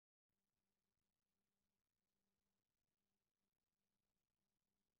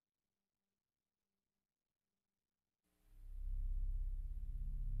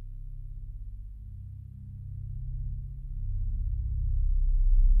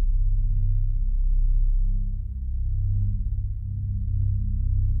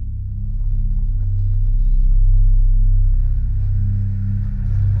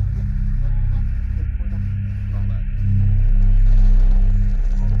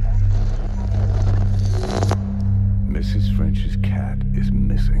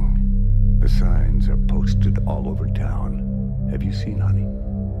seen Honey.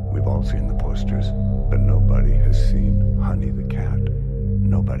 We've all seen the posters, but nobody has seen Honey the cat.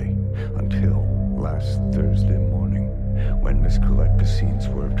 Nobody. Until last Thursday morning, when Miss Colette Piscine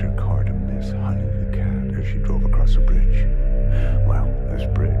swerved her car to miss Honey the cat as she drove across a bridge. Well, this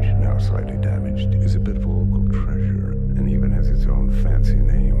bridge, now slightly damaged, is a bit of a local treasure and even has its own fancy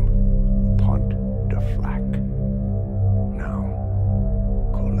name. Pontypool. Now,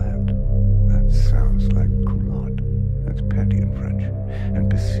 Colette, that sounds like culotte. That's panty in French.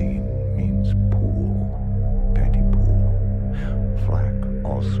 And piscine means pool. Pontypool. Flack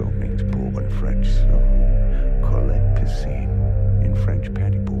also means pool in French, so Colette Piscine in French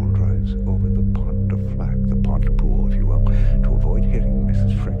Pontypool drives over the pont de Flack, the Pontypool, if you will, to avoid hitting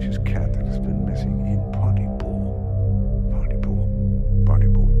Mrs. French's cat that has been missing in Pontypool. Pontypool.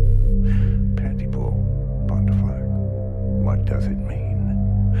 Pontypool. Pontypool. Pont de Flack. What does it mean?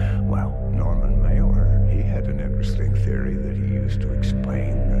 Well, Norman Mailer, he had an interesting theory that he used to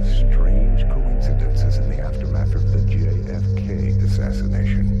explain the strange coincidences in the aftermath of the JFK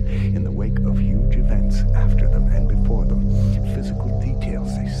assassination. In the wake of huge events after them and before them, physical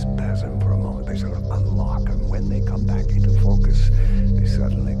details, they spasm for a moment, they sort of unlock, and when they come back into focus, they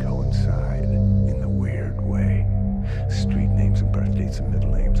suddenly coincide in the weird way. Street names and birth dates and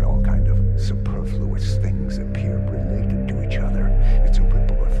middle names, all kind of superfluous things appear related to each other. It's a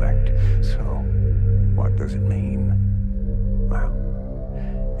ripple effect. So, what does it mean? Well,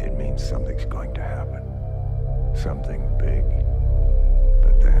 it means something's going to happen. Something big.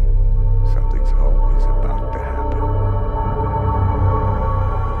 But then, something's always about to happen.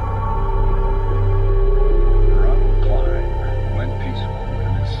 Ronald Klein went peaceful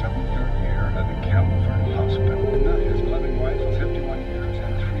in his 73rd year at the Calvert Hospital. Not his loving wife of 51 years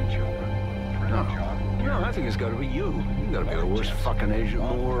and 3 children. Friend John. No, I think it's got to be you. You got to be the worst fucking agent in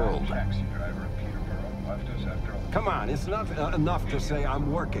the world. Taxi driver in Peterborough left us after a Come on, it's not enough to say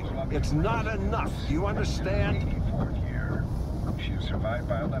I'm working. It's not enough. Do you understand? 84th year. She was survived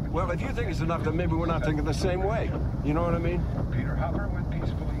by 11. Well, if you think it's enough, then maybe we're not thinking the same way. You know what I mean? Peter Hopper went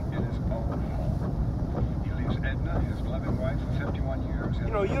peacefully in his own home. He leaves Edna, his loving wife of 51 years.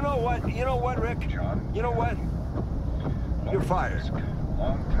 You know what, Rick? John. You know what? You're fired.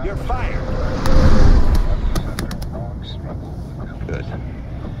 Long time You're fired. after a long struggle with illness. Good.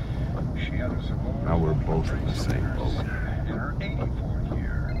 She had a Savona. Now we're both in the same boat. In her 84th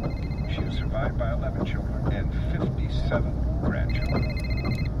year, she was survived by 11 children and 57 grandchildren.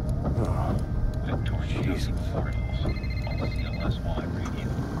 Oh, Victoria Jesus. Memorials on CLSY Radio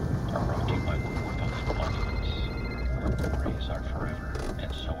are brought to you by Kawartha Monuments. Our memories are forever,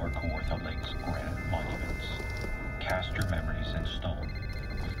 and so are Kawartha Lake's grand monuments. Cast your memories in stone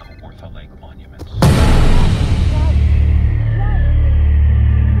with Kawartha Lake Monuments.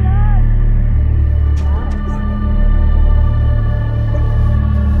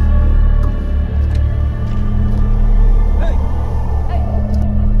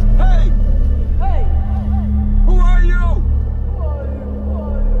 Who are you?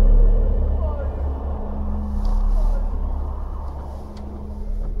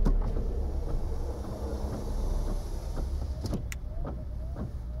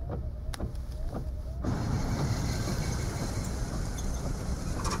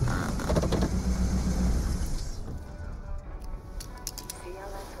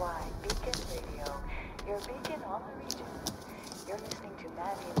 CLSY Beacon Radio, your beacon on the region. You're listening to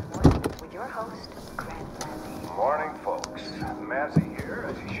Mazzy in the Morning with your host, Grant Mazzy. Morning, folks. Mazzy here,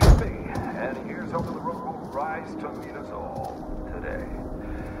 as he should be. And here's hoping the road will rise to meet us all today.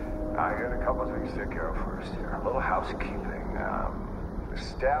 I got a couple of things to take care of first here. A little housekeeping. The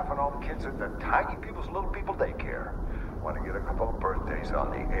staff and all the kids at the Tiny People's Little People Daycare want to get a couple of birthdays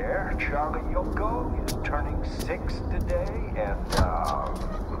on the air. Charlie Yoko is turning 6 today, and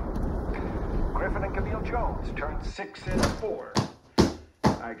Griffin and Camille Jones turned 6 and 4.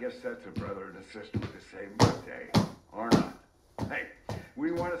 I guess that's a brother and a sister with the same birthday, or not. Hey,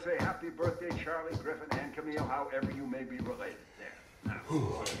 we want to say happy birthday, Charlie, Griffin, and Camille, however you may be related. There. Now,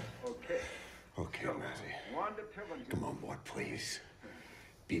 okay. Okay, Mazzy. Wanda Pillen. Come on, boy, please.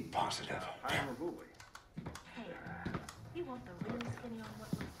 Be positive. I'm a bully. You want the real skinny on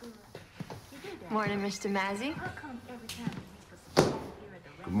what looks good? You do that. Morning, Mr. Mazzy. How come every time you meet for some here at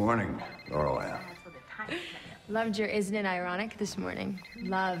the Good morning, Laurel Ann. restaurant for the tiny man? Loved your Isn't It Ironic this morning.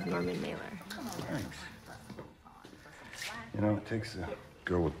 Love Norman Mailer. Thanks. You know, it takes a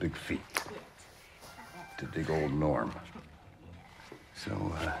girl with big feet to dig old Norm. So,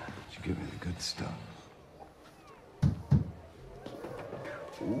 you give me the good stuff.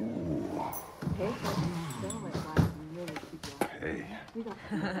 Ooh. Hey.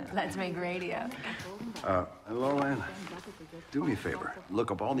 Let's make radio. Hello, Ann. Do me a favor.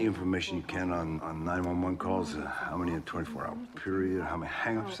 Look up all the information you can on 911 calls, how many in a 24-hour period, how many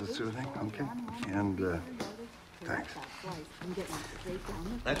hang-ups, that sort of thing, okay? And, thanks.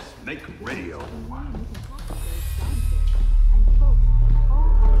 Let's make radio.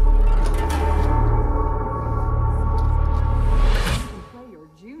 Play your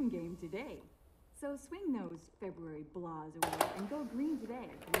June game today. So swing those February blahs away and go green today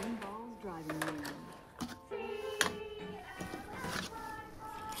at Green Balls Driving Range.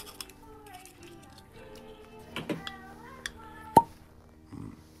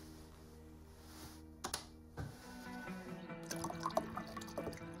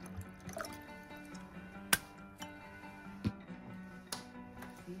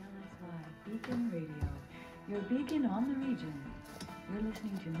 Beacon Radio, your beacon on the region. You're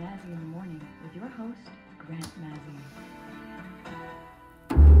listening to Mazzy in the Morning with your host, Grant Mazzy.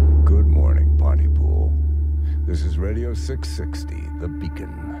 Good morning, Pontypool. This is Radio 660, The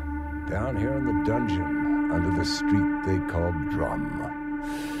Beacon. Down here in the dungeon, under the street they call Drum.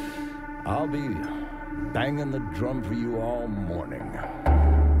 I'll be banging the drum for you all morning.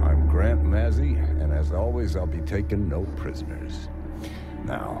 I'm Grant Mazzy, and as always, I'll be taking no prisoners.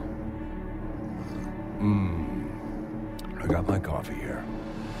 Now, I got my coffee here.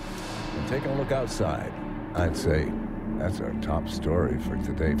 And taking a look outside, I'd say that's our top story for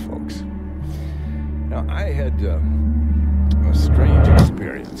today, folks. Now, I had a strange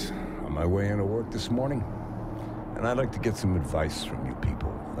experience on my way into work this morning, and I'd like to get some advice from you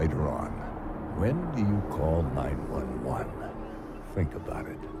people later on. When do you call 911? Think about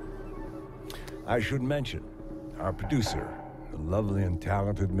it. I should mention, our producer, the lovely and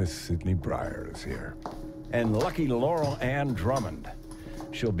talented Miss Sydney Breyer, is here. And lucky Laurel Ann Drummond.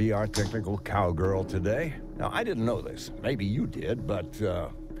 She'll be our technical cowgirl today. Now, I didn't know this. Maybe you did, but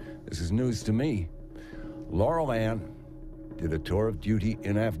this is news to me. Laurel Ann did a tour of duty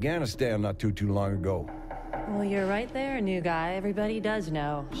in Afghanistan not too long ago. Well, you're right there, new guy. Everybody does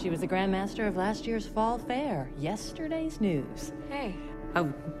know. She was the Grandmaster of last year's Fall Fair. Yesterday's news. Hey.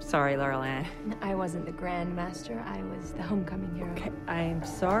 Oh, sorry, Laurel Ann. I wasn't the Grandmaster. I was the homecoming hero. Okay, I'm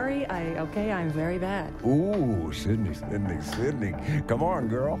sorry. I'm very bad. Ooh, Sydney. Come on,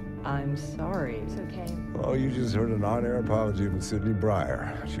 girl. I'm sorry. It's okay. Oh, you just heard an on-air apology from Sydney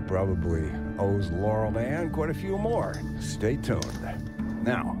Breyer. She probably owes Laurel Ann quite a few more. Stay tuned.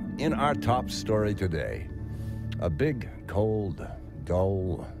 Now, in our top story today, a big, cold,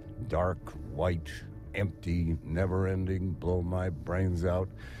 dull, dark, white, empty, never-ending, blow my brains out,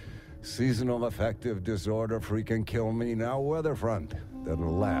 seasonal affective disorder freaking kill me now weather front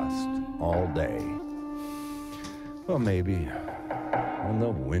that'll last all day. Well, maybe when the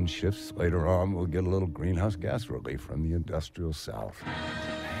wind shifts later on, we'll get a little greenhouse gas relief from the industrial south.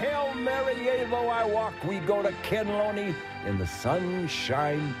 Hail Mary, Evo, I walk, we go to Ken Loney in the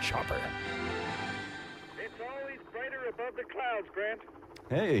Sunshine Chopper. It's always brighter above the clouds, Grant.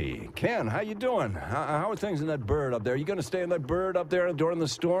 Hey, Ken, how you doing? How are things in that bird up there? You gonna stay in that bird up there during the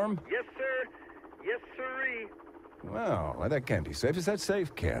storm? Yes, sir. Yes, sirree. Well, that can't be safe. Is that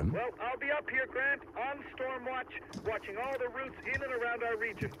safe, Ken? Well, I'll be up here, Grant, on storm watch, watching all the routes in and around our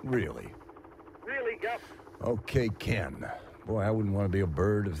region. Really? Really, yep. Okay, Ken. Boy, I wouldn't want to be a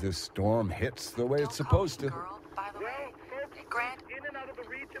bird if this storm hits the way it's supposed to. Well, folks, Grant, in and out of the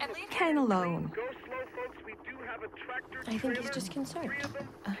region. and leave Ken alone. Go slow, folks. We do have a tractor I think he's just concerned. 3 of them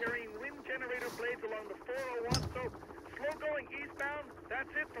carrying wind generator blades along the 401. So slow going eastbound. That's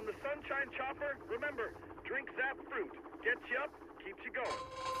it from the Sunshine Chopper. Remember, drink Zap fruit. Gets you up, keeps you going.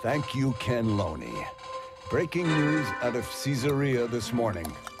 Thank you, Ken Loney. Breaking news out of Caesarea this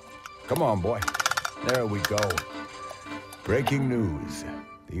morning. Come on, boy. There we go. Breaking news.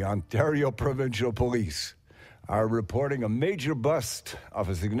 The Ontario Provincial Police are reporting a major bust of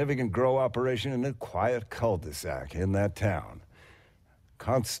a significant grow operation in a quiet cul-de-sac in that town.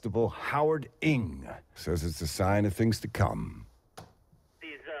 Constable Howard Ng says it's a sign of things to come.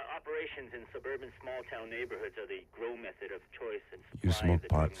 These operations in suburban small-town neighborhoods are the grow method of choice and You supply smoke of the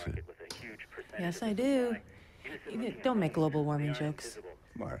pot, drug Sid? market with a huge percentage Yes, of I the do. supply. Innocent-looking Don't make global apparatus, warming they are jokes. invisible.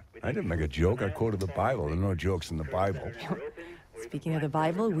 I didn't make a joke. I quoted the Bible. There are no jokes in the Bible. Speaking of the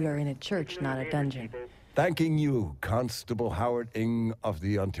Bible, we are in a church, not a dungeon. Thanking you, Constable Howard Ng of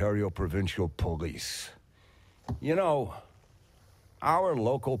the Ontario Provincial Police. You know, our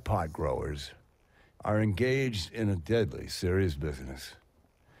local pot growers are engaged in a deadly, serious business.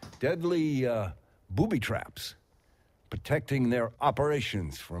 Deadly booby traps, protecting their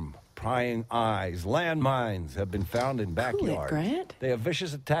operations from prying eyes. Landmines have been found in backyards. Grant. They have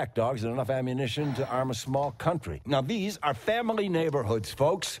vicious attack dogs and enough ammunition to arm a small country. Now, these are family neighborhoods,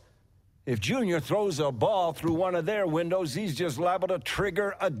 folks. If Junior throws a ball through one of their windows, he's just liable to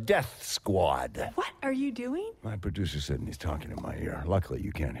trigger a death squad. What are you doing? My producer Sydney's talking in my ear. Luckily,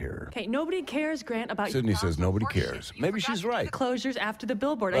 you can't hear her. Okay, nobody cares, Grant, about Sydney says nobody cares. Maybe she's right. the closures after the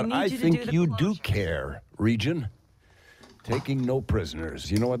billboard. But I need you to do think the you do care, Region. Taking no prisoners.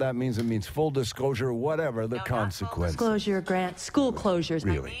 You know what that means? It means full disclosure, whatever the consequence. Disclosure, Grant. School closures.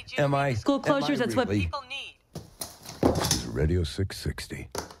 Really? Am I? School closures, that's what really? people need. This is Radio 660,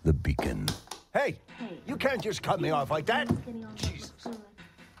 The Beacon. Hey, you can't just cut me off like that. Jesus.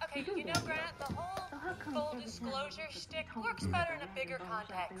 Okay, you know, Grant, the whole full disclosure shtick works better in a bigger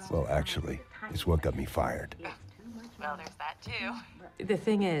context. Well, actually, it's what got me fired. Well, there's that, too. The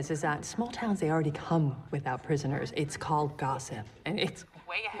thing is that small towns, they already come without prisoners. It's called gossip, and it's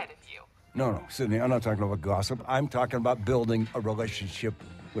way ahead of you. No, Sydney, I'm not talking about gossip. I'm talking about building a relationship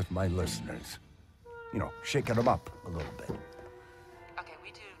with my listeners. You know, shaking them up a little bit. Okay,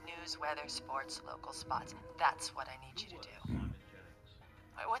 we do news, weather, sports, local spots. That's what I need you to do.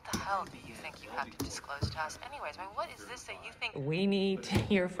 What the hell do you think you have to disclose to us? Anyways, I mean, what is this that you think we need to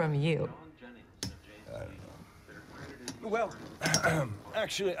hear from you? I don't know. Well,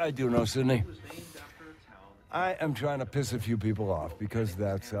 actually, I do know, Sydney. I am trying to piss a few people off because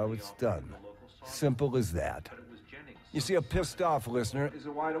that's how it's done. Simple as that. You see, a pissed-off listener is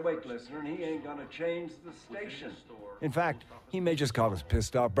a wide-awake listener, and he ain't gonna change the station. In fact, he may just call his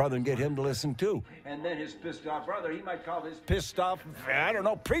pissed-off brother and get him to listen, too. And then his pissed-off brother, he might call his pissed-off, I don't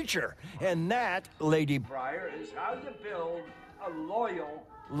know, preacher. And that, Lady Breyer, is how you build a loyal,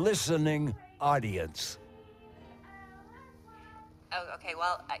 listening audience. Oh, okay,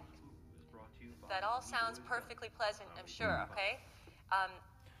 well, that all sounds perfectly pleasant, I'm sure, okay?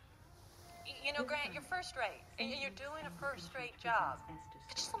 You know, Grant, you're first rate, and you're doing a first-rate job.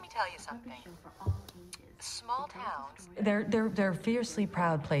 But just let me tell you something. Small towns, they're fiercely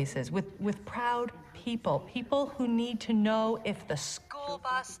proud places with proud people who need to know if the school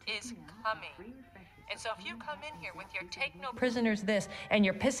bus is coming. And so if you come in here with your take no prisoners this, and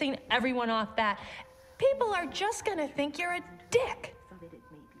you're pissing everyone off that, people are just gonna think you're a dick. So that it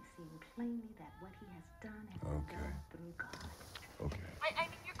may be seen plainly that what he has done has been done through God. Okay. I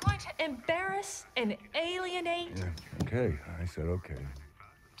mean, you're going to embarrass and alienate. Yeah, okay. I said okay.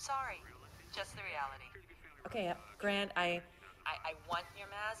 Sorry, just the reality. Okay, Grant, I want your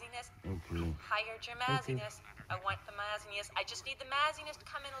mazziness. Okay. I hired your mazziness. Okay. I want the mazziness. I just need the mazziness to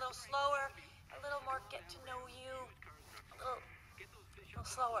come in a little slower, a little more get to know you, a little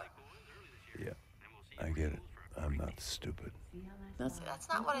slower. Yeah, I get it. I'm not stupid. That's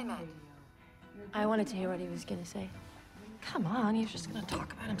not what I meant. I wanted to hear what he was gonna say. Come on, he was just gonna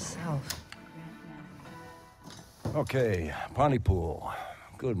talk about himself. Okay, Pontypool.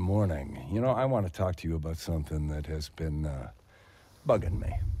 Good morning. You know, I want to talk to you about something that has been bugging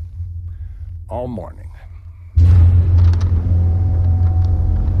me all morning.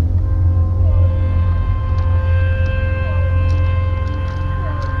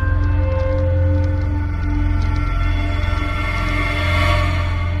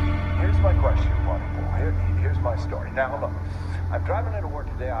 Here's my question, Pontypool. Here's my story. Now, look, I'm driving into work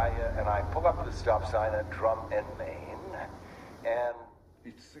today, and I pull up at the stop sign at Drum and Main, and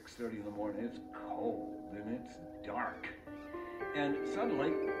It's 6:30 in the morning. It's cold and it's dark. And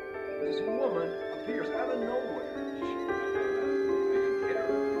suddenly, this woman appears out of nowhere.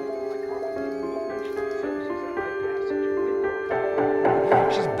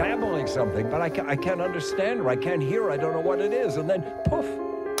 She's babbling something, but I can't understand her. I can't hear her. I don't know what it is. And then, poof,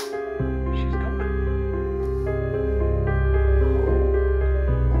 she's gone.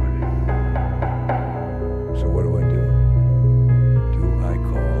 So what do I do? Do I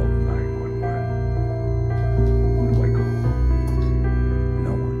call 911? Who do I call?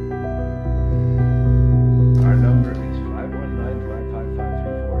 No one. Our number is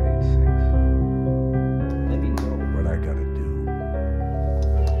 519-555-3486. Let me know what I gotta do.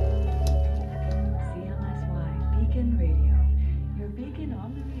 CLSY Beacon Radio, your beacon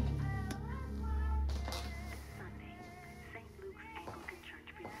on the region. Sunday, St. Luke's Anglican Church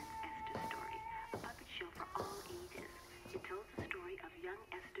presents Esther's Story, a puppet show for all ages. It tells the story of young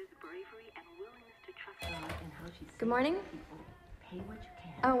Esther's bravery and willingness to trust God and how she Good morning. people. Pay what you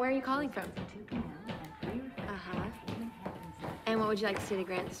can. Oh, where are you calling from? 2 p.m. and free refreshments Uh-huh. at Haven Heavens. And what would you like to say to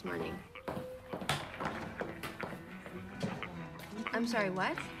Grant this morning? I'm sorry,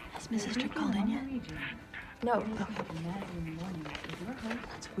 what? Has Miss Esther called in yet? No.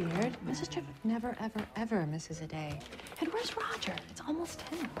 It's weird. Mrs. Tripp never, ever, ever misses a day. And where's Roger? It's almost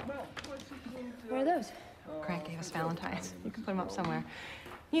 10. What are those? Grant gave us Valentine's. You can put him up somewhere.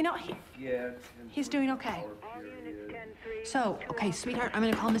 You know, he's doing okay. So, okay, sweetheart, I'm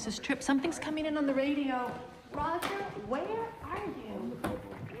gonna call Mrs. Tripp. Something's coming in on the radio. Roger, where are you?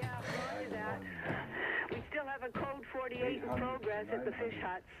 Yeah, roger that. We still have a code 48 in progress at the fish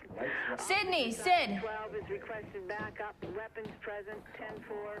huts. Sydney, Sid. 12 is requested backup. Weapons present.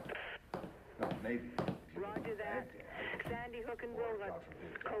 10-4. No, maybe. Roger that. Sandy Hook and Willet.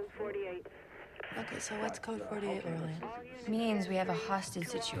 Code 48. Okay, so what's code 48, Orlando? Means we have a hostage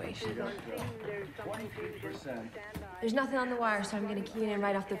situation. There's nothing on the wire, so I'm gonna key it in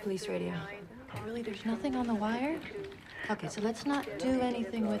right off the police radio. Really, there's nothing on the wire? Okay, so let's not do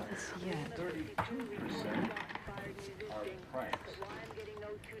anything with this yet. 32% are pranks.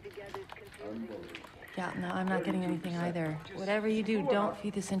 Unbelievable. Yeah, no, I'm not getting anything either. Whatever you do, don't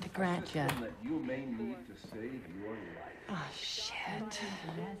feed this into Grant yet. That you may need to save your life. Oh, shit.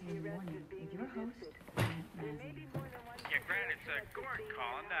 Yeah, Grant, it's Gordon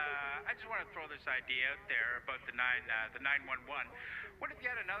calling. I just want to throw this idea out there about the 911. What if you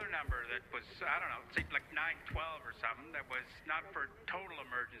had another number that was, I don't know, say like 912 or something that was not for total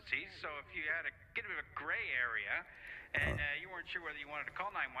emergencies? So if you had a bit of a gray area and you weren't sure whether you wanted to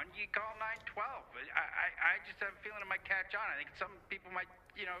call 911, you call 912. I just have a feeling it might catch on. I think some people might,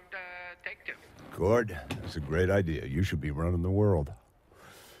 take to. Gord, that's a great idea. You should be running the world.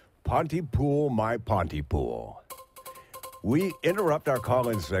 Pontypool, my Pontypool. We interrupt our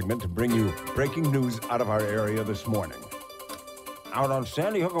call-in segment to bring you breaking news out of our area this morning. Out on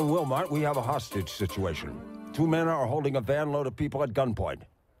Sandy Hook and Wilmot, we have a hostage situation. 2 men are holding a van load of people at gunpoint.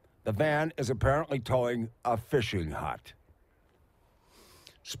 The van is apparently towing a fishing hut.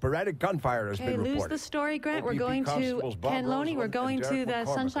 Sporadic gunfire has been reported. Lose the story, Grant. We're OPP going to Constables Bob Ken Loney. We're Roseland going and to Derek the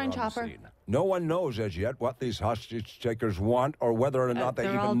McCormick Sunshine are on the Chopper. scene. No one knows as yet what these hostage takers want or whether or not they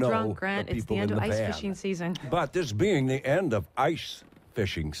They're even all know drunk, Grant. the It's the people end in of the ice van. fishing season. But this being the end of ice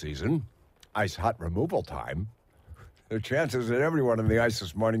fishing season, ice hut removal time, the chances that everyone in the ice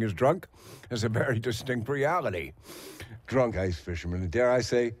this morning is drunk is a very distinct reality. Drunk ice fishermen, and dare I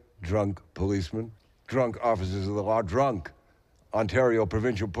say, drunk policemen, drunk officers of the law, drunk Ontario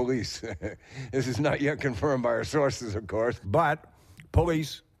Provincial Police. This is not yet confirmed by our sources, of course, but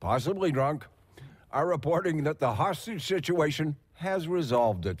police, possibly drunk, are reporting that the hostage situation has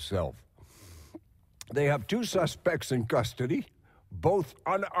resolved itself. They have 2 suspects in custody, both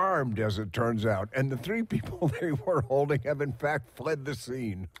unarmed, as it turns out, and the 3 people they were holding have in fact fled the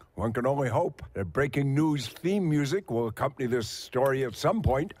scene. One can only hope that breaking news theme music will accompany this story at some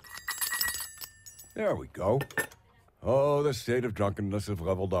point. There we go. Oh, the state of drunkenness has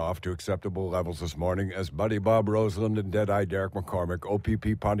leveled off to acceptable levels this morning as Buddy Bob Roseland and Dead-Eye Derek McCormick,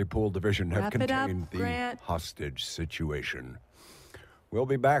 OPP Pontypool Division, have Wrap it up, contained the Grant. hostage situation. We'll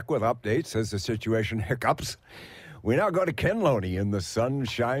be back with updates as the situation hiccups. We now go to Ken Loney in the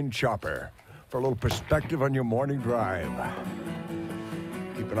Sunshine Chopper for a little perspective on your morning drive.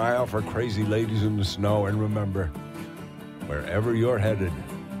 Keep an eye out for crazy ladies in the snow, and remember, wherever you're headed,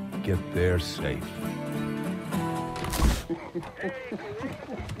 get there safe.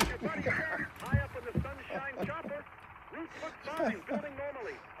 High up in the Sunshine Chopper. Route foot 5, building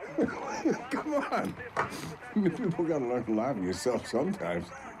normally. Come on. People gotta learn to laugh at yourself sometimes.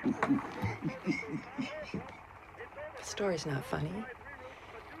 The story's not funny.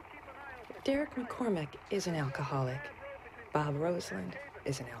 Derek McCormick is an alcoholic. Bob Roseland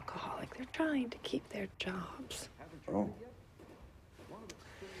is an alcoholic. They're trying to keep their jobs. Oh.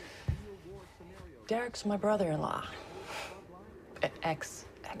 Derek's my brother-in-law.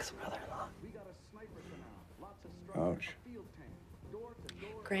 Ex-brother-in-law. Ouch.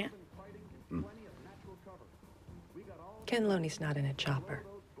 Grant? Ken Loney's not in a chopper.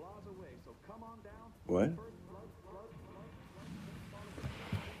 What?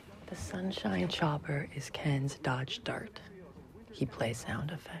 The Sunshine Chopper is Ken's Dodge Dart. He plays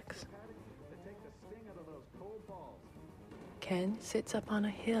sound effects. Ken sits up on a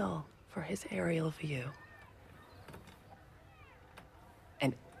hill for his aerial view.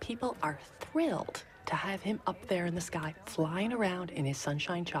 And people are thrilled to have him up there in the sky, flying around in his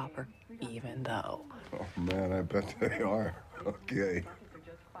Sunshine Chopper, even though... Oh, man, I bet they are. Okay.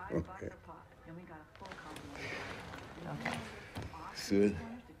 Okay. Okay. Sid?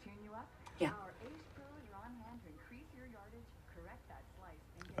 Yeah.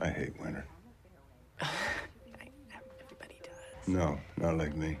 I hate winter. Everybody does. No, not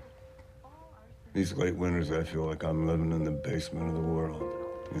like me. These late winters, I feel like I'm living in the basement of the world.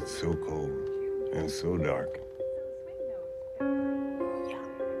 It's so cold. And so dark. Yeah.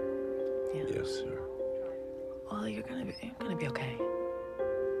 Yes, sir. Well, you're gonna be okay.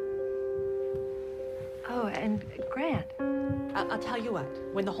 Oh, and Grant. I'll tell you what.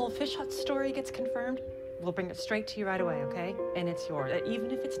 When the whole fish hut story gets confirmed, we'll bring it straight to you right away, okay? And it's yours.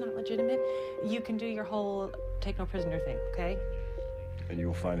 Even if it's not legitimate, you can do your whole take no prisoner thing, okay? And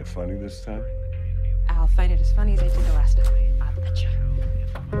you'll find it funny this time? I'll find it as funny as I did the last time. I'll bet you.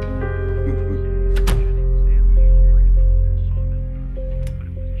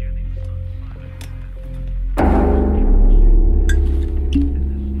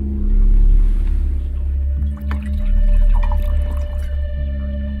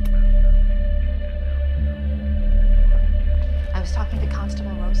 I was talking to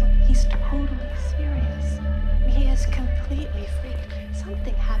Constable Roseland. He's totally serious. He is completely freaked.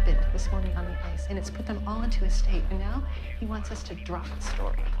 Something happened this morning on the ice, and it's put them all into a state. And now he wants us to drop the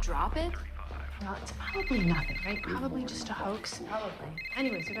story. Drop it? Well, it's probably nothing, right? Probably just a hoax. Probably.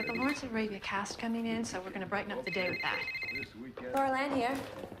 Anyways, we've got the Lawrence of Arabia cast coming in, so we're going to brighten up the day with that. Laura Land here.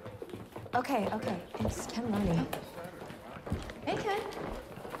 Okay. It's Ken Loney. Hey, Ken.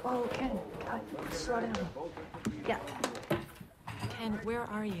 Oh, Ken. God, slow down. Yeah. Ken, where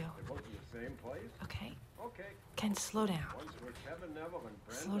are you? Okay. Ken, slow down.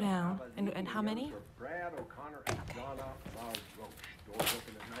 Slow down. And how many?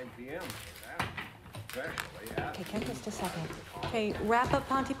 Okay, Ken, just a second. Okay, wrap up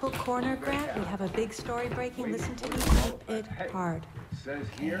Pontypool Corner, Grant. We have a big story breaking. Listen to me. Keep it hard. Says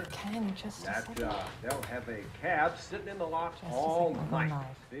here Ken, just a that second. they'll have a cab sitting in the lot all night.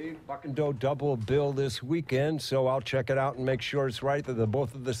 Big Buckendo double bill this weekend, so I'll check it out and make sure it's right that they're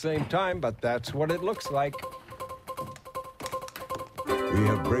both at the same time, but that's what it looks like. We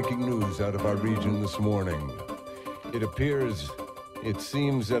have breaking news out of our region this morning. It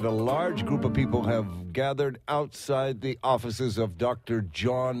seems that a large group of people have gathered outside the offices of Dr.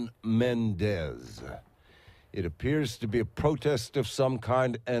 John Mendez. It appears to be a protest of some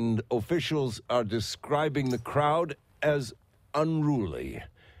kind, and officials are describing the crowd as unruly.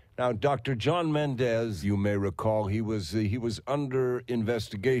 Now, Dr. John Mendez, you may recall, he was under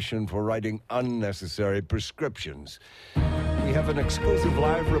investigation for writing unnecessary prescriptions. We have an exclusive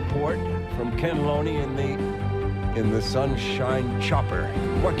live report from Ken Loney in the Sunshine Chopper.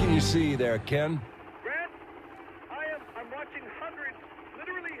 What can you see there, Ken? Grant, I'm watching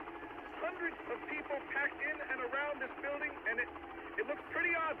literally hundreds of people packed in and around this building, and it looks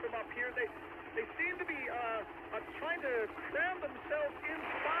pretty odd from up here. They seem to be trying to cram themselves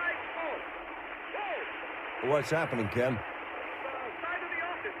inside. Whoa! What's happening, Ken? Side of the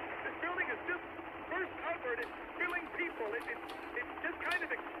office. This building has just burst outward. It's filling people. It just kind of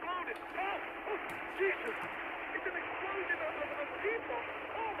exploded. Oh, Jesus! It's an explosion of people.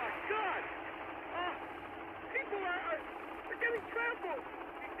 Oh my God! People are getting trampled.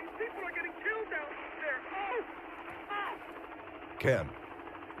 These people are getting killed down there. Ken,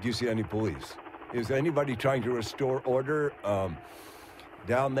 do you see any police? Is anybody trying to restore order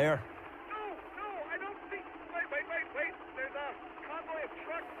down there? No, I don't think. Wait. There's a convoy of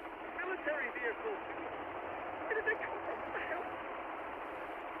trucks, military vehicles. Where did they come from? What the hell?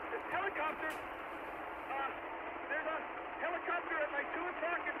 There's helicopters. There's a helicopter at like 2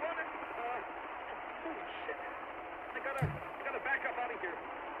 o'clock and one at, holy shit. I gotta back up out of here.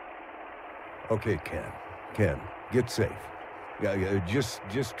 Okay, Ken, get safe. Yeah, just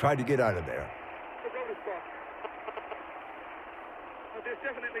try to get out of there. The road is blocked. There's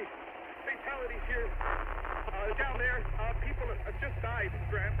definitely fatalities here. Down there, people have just died,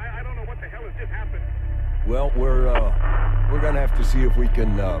 Grant. I don't know what the hell has just happened. Well, we're gonna have to see if we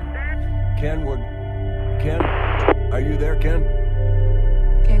can, Ken, are you there, Ken?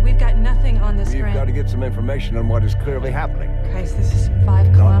 Okay, we've got nothing on this, We've Grant. got to get some information on what is clearly happening. Guys, this is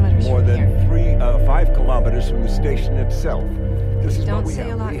 5 kilometers More from than here. 5 kilometers from the station itself. This is Don't what we say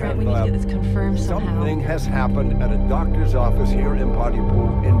have. a lot, We Grant. have, We need to get this confirmed somehow. Something has happened at a doctor's office here in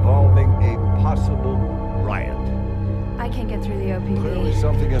Pontypool involving a possible riot. I can't get through the OPP. Clearly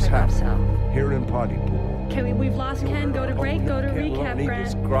something has I thought happened here in Pontypool. Okay, we've lost Ken. Go to break. Go to recap, Loney Grant.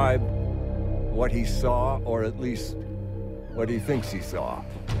 describe what he saw, or at least what he thinks he saw.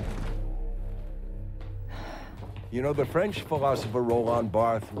 You know, the French philosopher Roland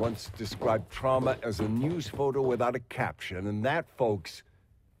Barthes once described trauma as a news photo without a caption, and that, folks,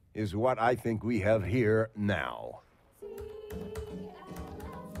 is what I think we have here now.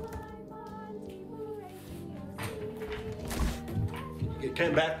 Get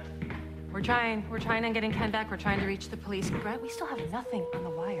Ken back. We're trying on getting Ken back. We're trying to reach the police. Grant, we still have nothing on the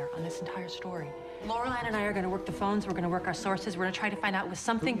wire on this entire story. Laureline and I are going to work the phones. We're going to work our sources. We're going to try to find out with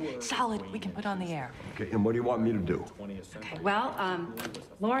something solid we can put on the air. Okay, and what do you want me to do? Okay, well,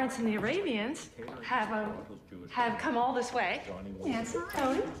 Lawrence and the Arabians have come all this way. Nancy,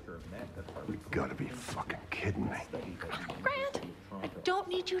 Tony. You gotta be fucking kidding me. Grant, I don't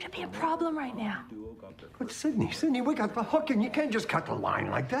need you to be a problem right now. But Sydney, we got the hook, and you can't just cut the line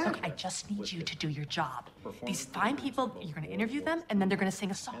like that. Look, I just need you to do your job. These fine people, you're going to interview them, and then they're going to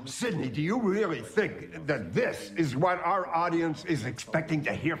sing a song. Sydney, do you really think that this is what our audience is expecting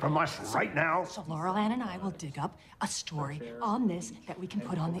to hear from us right now? So Laurel Ann and I will dig up a story on this that we can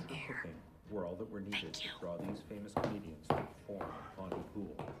put on the air. We're all that we're needed to draw these famous comedians to perform on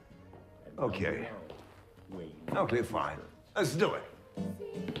Pontypool. Okay. Okay, fine. Let's do it.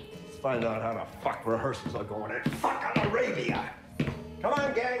 Let's find out how the fuck rehearsals are going in fucking Arabia. Come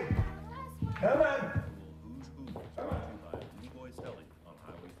on, gang. Come on.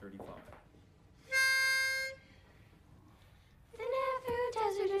 The Never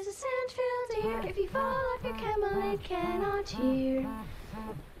Desert is a sand-filled air. If you fall off your camel, it cannot hear.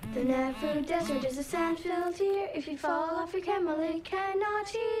 The Never Desert is a sand-filled air. If you fall off your camel, it cannot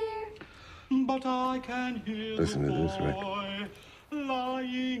hear. But I can hear Listen the to this, Rick. boy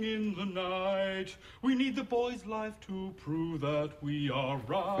lying in the night. We need the boy's life to prove that we are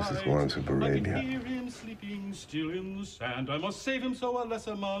right. This is Lawrence of I Arabia. can hear him sleeping still in the sand. I must save him so a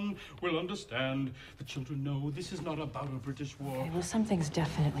lesser man will understand. The children know this is not about a British war. Okay, well, something's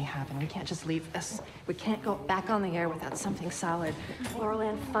definitely happened. We can't just leave this. We can't go back on the air without something solid. Laurel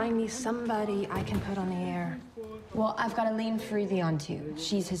Ann, find me somebody I can put on the air. Well, I've got Aline Freethy on too.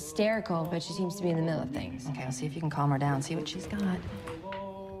 She's hysterical, but she seems to be in the middle of things. Okay, I'll see if you can calm her down, see what she's got.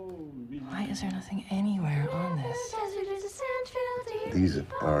 Why is there nothing anywhere on this? These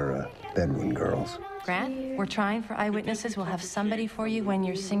are Bedouin girls. Grant, we're trying for eyewitnesses. We'll have somebody for you when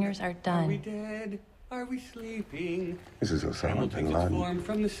your singers are done. Are we dead? Are we sleeping? This is Osama bin Laden. Form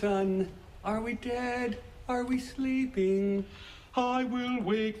from the sun. Are we dead? Are we sleeping? I will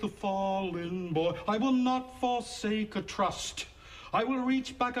wake the fallen boy. I will not forsake a trust. I will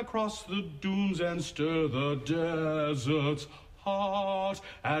reach back across the dunes and stir the desert's heart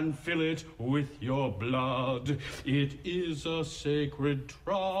and fill it with your blood. It is a sacred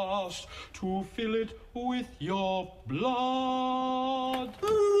trust to fill it with your blood.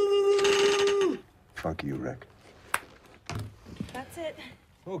 Fuck you, Rick. That's it.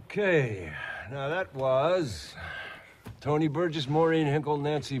 Okay, now that was Tony Burgess, Maureen Hinkle,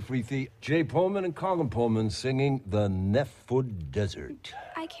 Nancy Freethy, Jay Pullman, and Colin Pullman singing The Never Desert.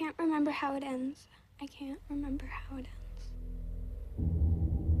 I can't remember how it ends. I can't remember how it ends.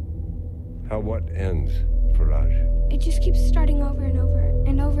 How what ends, Faraj? It just keeps starting over and over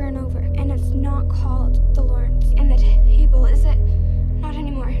and over and over, and it's not called the Lawrence. And the table, is it? Not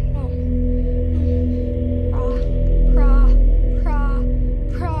anymore, no. Pra, pra,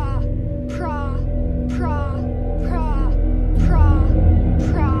 pra, pra, pra, pra, pra,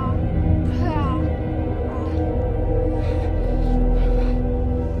 pra, pra.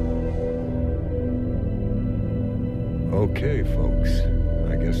 Okay, folks.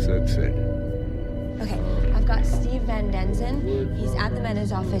 I guess that's it. Okay, I've got Steve Van Denzen. He's at the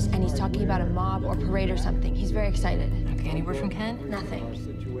Mena's office, and he's talking about a mob or parade or something. He's very excited. Okay, any word from Ken? Nothing.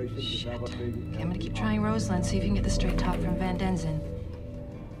 Shit. Okay, I'm gonna keep trying Rosalind, see if you can get the straight talk from Van Denzen.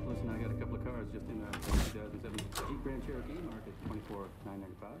 Listen, I got a couple of cars just in 2007 Jeep Grand Cherokee market,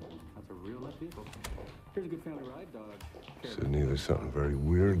 $24,995. That's a real nice vehicle. Here's a good family ride, dog. Sydney, there's something very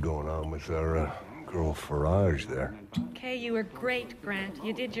weird going on with our girl Faraj there. Okay, you were great, Grant.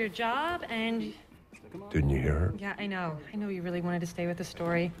 You did your job, and... Didn't you hear her? Yeah, I know. I know you really wanted to stay with the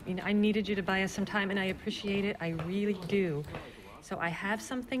story. I mean, I needed you to buy us some time, and I appreciate it. I really do. So I have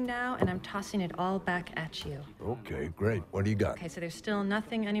something now, and I'm tossing it all back at you. Okay, great. What do you got? Okay, so there's still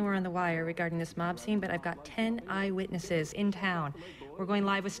nothing anywhere on the wire regarding this mob scene, but I've got 10 eyewitnesses in town. We're going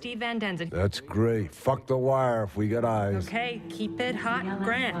live with Steve Van Denzen. That's great. Fuck the wire if we got eyes. Okay, keep it hot,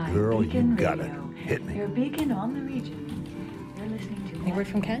 Grant. Girl, you got it. Hit me. Your beacon on the region. You're listening to Any word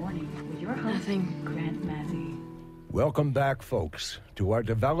from Ken? With your host, Nothing. Grant Mazzy. Welcome back, folks, to our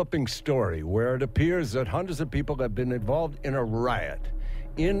developing story where it appears that hundreds of people have been involved in a riot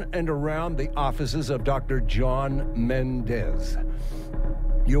in and around the offices of Dr. John Mendez.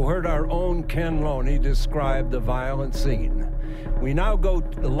 You heard our own Ken Loney describe the violent scene. We now go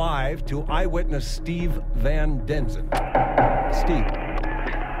live to eyewitness Steve Van Denzen. Steve.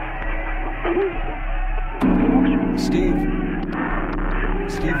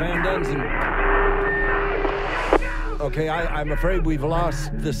 Steve Van Denzen. Okay, I'm afraid we've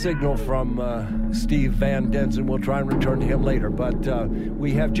lost the signal from Steve Van Denzen. We'll try and return to him later. But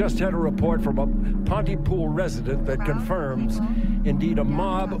we have just had a report from a Pontypool resident that confirms, indeed, a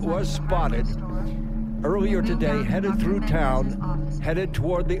mob was spotted earlier today, headed through town, headed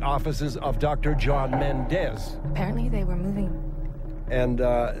toward the offices of Dr. John Mendez. Apparently they were moving. And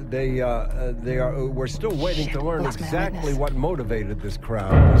we're still waiting to learn exactly what motivated this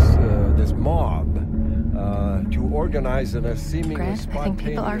crowd, this mob, to organize in a seemingly spontaneous I think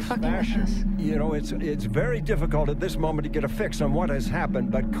people are fucking fashion. with us. You know, it's very difficult at this moment to get a fix on what has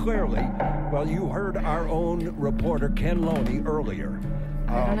happened, but clearly, well, you heard our own reporter, Ken Loney, earlier.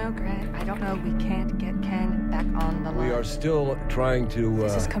 I don't know, Grant. I don't know. We can't get Ken back on the line. We are still trying to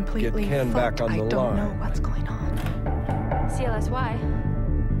This is completely get Ken fucked. back on the I don't line. know what's going on. CLSY.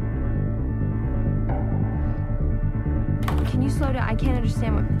 Can you slow down? I can't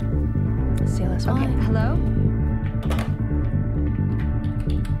understand what... CLSY. Okay, hello?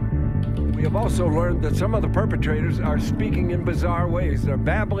 We have also learned that some of the perpetrators are speaking in bizarre ways. They're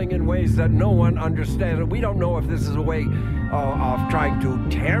babbling in ways that no one understands. And we don't know if this is a way of trying to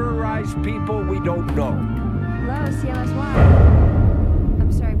terrorize people. We don't know. Hello, CLSY.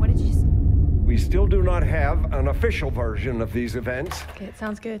 I'm sorry, what did you say? We still do not have an official version of these events. Okay, it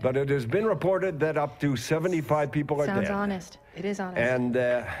sounds good. But it has been reported that up to 75 people are dead. Sounds honest. It is honest. And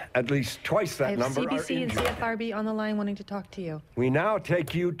at least twice that I have number are CBC and injured. CFRB on the line wanting to talk to you. We now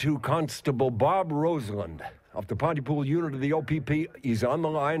take you to Constable Bob Roseland of the Pontypool unit of the OPP. He's on the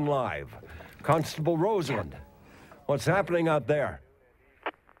line live. Constable Roseland, what's happening out there?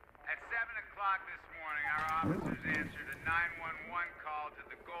 At 7 o'clock this morning, our officers answered a 911 call to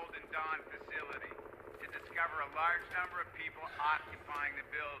the Golden Dawn facility to discover a large number of people occupying the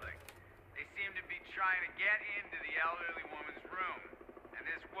building. They seem to be trying to get into the elderly woman's room, and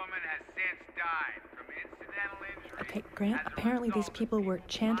this woman has since died from incidental injury. Okay, Grant, apparently these people were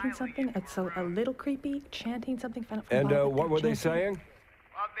chanting something. It's a little creepy. Chanting something. And what were they saying?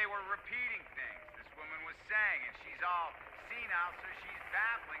 Well, they were repeating things this woman was saying, and she's all senile, so she's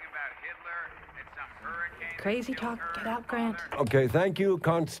babbling about Hitler and some hurricane. Crazy talk. Get out, Grant. Okay, thank you,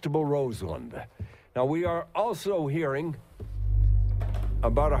 Constable Roseland. Now, we are also hearing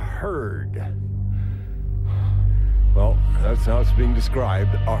about a herd. Well, that's how it's being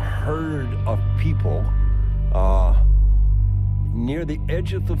described. A herd of people near the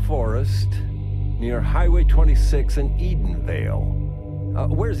edge of the forest, near Highway 26 in Edenvale.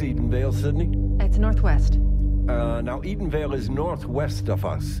 Where's Edenvale, Sydney? It's northwest. Now, Edenvale is northwest of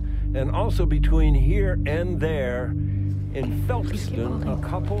us, and also between here and there in Phelpston, a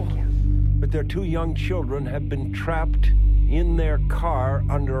couple with their 2 young children have been trapped in their car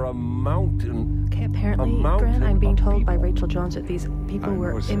under a mountain. Okay, apparently, Grant, I'm being told by Rachel Jones that these people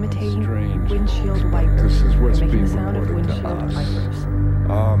were imitating windshield wipers. This is what's They're making being the sound of reported to windshield us. wipers.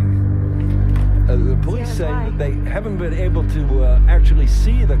 The police say that they haven't been able to actually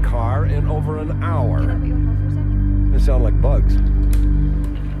see the car in over an hour. Can I put you on hold for a second? They sound like bugs.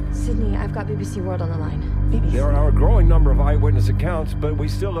 Sydney, I've got BBC World on the line. There are a growing number of eyewitness accounts, but we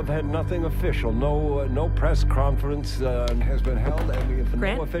still have had nothing official. No press conference has been held, and we have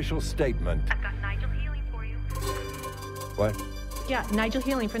no official statement. I've got Nigel Healing for you. What? Yeah, Nigel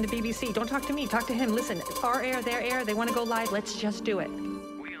Healing from the BBC. Don't talk to me. Talk to him. Listen, our air, their air. They want to go live. Let's just do it.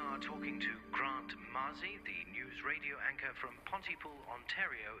 We are talking to Grant Marzi, the news radio anchor from Pontypool,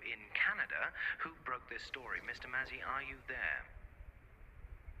 Ontario in Canada, who broke this story. Mr. Marzi, are you there?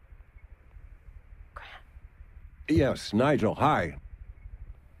 Yes, Nigel, hi.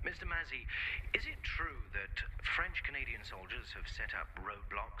 Mr. Marzi, is it true that French-Canadian soldiers have set up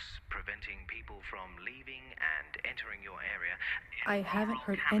roadblocks preventing people from leaving and entering your area? I haven't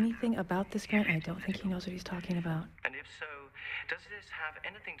heard anything about this, Grant. I don't think he knows what he's talking about. And if so, does this have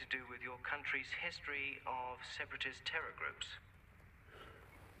anything to do with your country's history of separatist terror groups?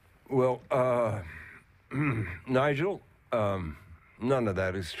 Well, Nigel, none of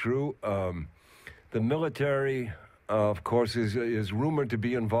that is true. The military, of course, is rumored to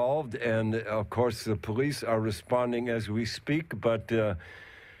be involved, and of course the police are responding as we speak, but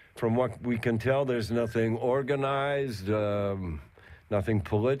from what we can tell, there's nothing organized, nothing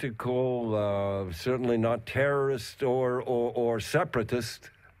political, certainly not terrorist or separatist.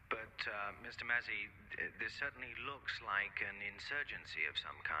 But, Mr. Marzi, this certainly looks like an insurgency of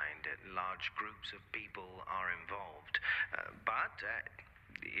some kind. Large groups of people are involved. But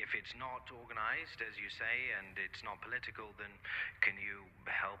if it's not organized, as you say, and it's not political, then can you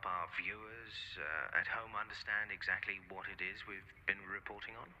help our viewers at home understand exactly what it is we've been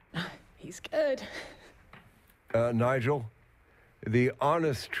reporting on? He's good. Nigel, The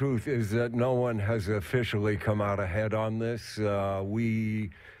honest truth is that no one has officially come out ahead on this. We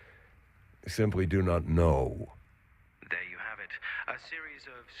simply do not know. There you have it. A series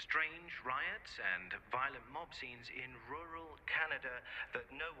of strange riots and violent mob scenes in rural Canada that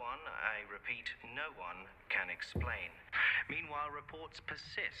no one, I repeat, no one can explain. Meanwhile, reports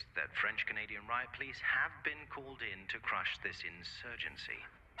persist that French-Canadian riot police have been called in to crush this insurgency.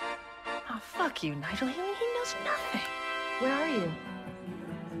 Oh, fuck you, Nigel. He knows nothing. Where are you?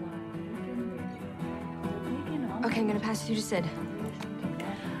 Okay, I'm gonna pass you to Sid.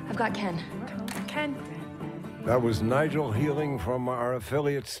 I've got Ken. Ken. That was Nigel Healing from our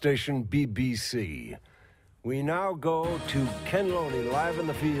affiliate station, BBC. We now go to Ken Loney, live in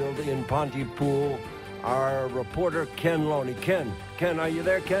the field in Pontypool. Our reporter, Ken Loney. Ken, are you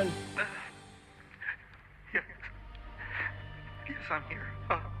there, Ken? Yes, I'm here.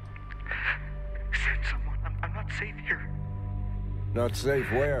 Send someone. I'm not safe here. Not safe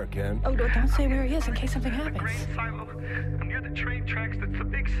where, Ken? Oh, don't say where he is in case something happens. The grain silo. I'm near the train tracks. That's the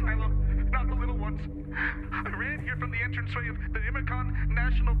big silo, not the little ones. I ran here from the entranceway of the Imicon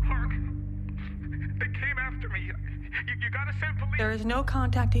National Park. They came after me. You gotta send police. There is no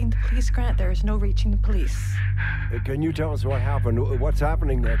contacting the police, Grant. There is no reaching the police. Can you tell us what happened? What's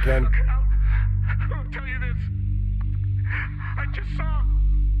happening there, Ken? Okay, I'll tell you this.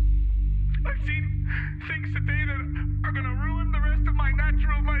 I've seen things today that are gonna ruin the rest of my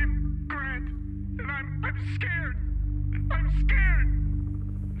natural life, Grant. And I'm scared. I'm scared.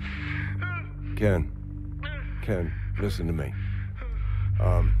 Ken, listen to me.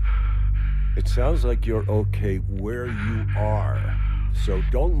 It sounds like you're okay where you are. So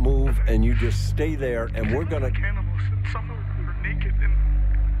don't move and you just stay there and we're gonna... Animals, and some of them are naked and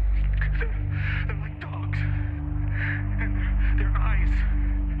they're like dogs. And their eyes,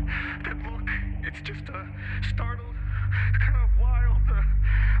 that look, it's just startled, kind of wild.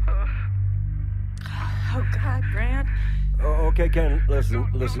 Oh, God, Grant. Oh, okay, Ken, listen.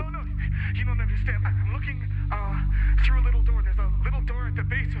 No. You don't understand. I'm looking through a little door. There's a little door at the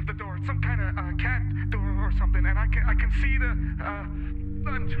base of the door. It's some kind of cat door or something, and I can see the.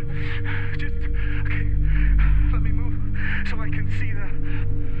 I'm just okay. Let me move so I can see the.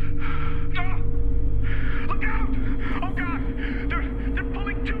 No! Look out! Oh God! They're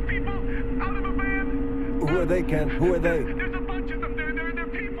pulling two people out of a van. Who are they, Ken? Who are they? There's a bunch of them. They're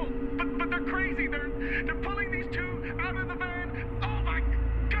people, but they're crazy. They're pulling these two out of the van. Oh my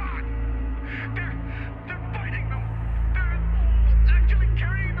God! They're fighting them. They're actually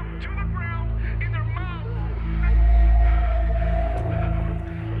carrying them to the ground in their mouths.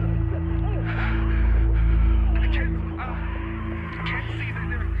 I can't see that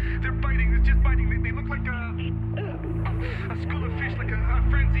they're biting. It's just biting. They look like a school of fish, like a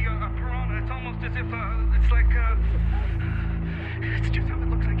frenzy, a piranha. It's almost as if it's like it's just how it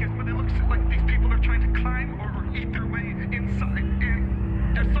looks, I guess. But it looks like these people are trying to climb or eat their way inside.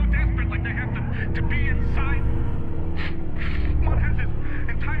 And they're so desperate, like they have to be inside. One has his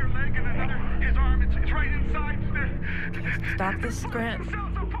entire leg and another his arm. It's right inside. Stop this, Grant.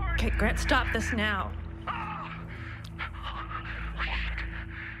 Okay, Grant, stop this now.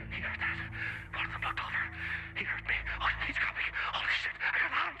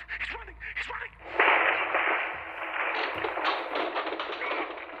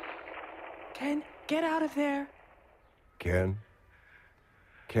 Ken, get out of there. Ken,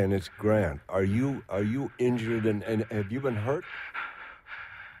 it's Grant. Are you injured and have you been hurt?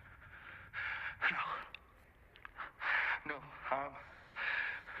 No,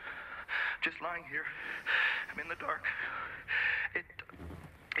 just lying here. I'm in the dark.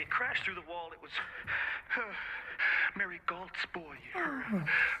 It crashed through the wall. It was Mary Galt's boy. Her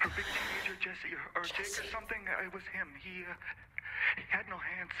big teenager, Jesse, or Jake or something. It was him. He had no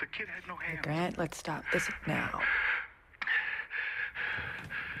hands. The kid had no hands. Grant, let's stop this now.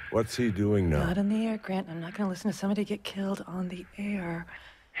 What's he doing now? Not in the air, Grant. I'm not going to listen to somebody get killed on the air.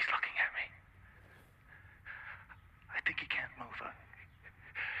 He's looking at me. I think he can't move.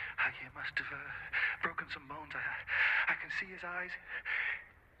 He must have broken some bones. I can see his eyes.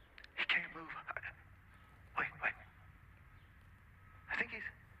 He can't move. Wait. I think he's...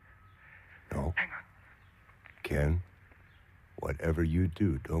 No. Hang on. Ken, whatever you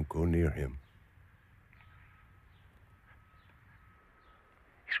do, don't go near him.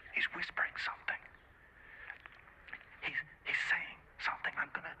 He's whispering something. He's saying something. I'm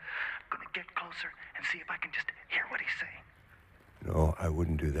gonna get closer and see if I can just hear what he's saying. No, I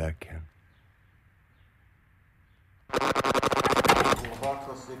wouldn't do that, Ken. Pour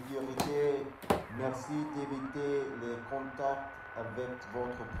votre sécurité, merci d'éviter les contacts avec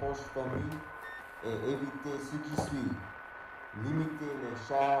votre proche famille et éviter ce qui suit. Limitez les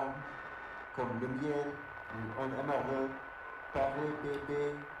charmes comme le miel ou un amoureux. Parlez bébé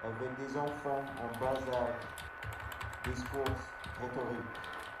avec des enfants en bas âge. Discours rhétorique.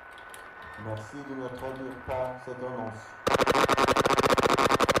 Merci de ne traduire pas cette annonce.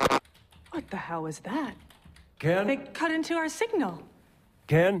 What the hell was that? Ken? They cut into our signal.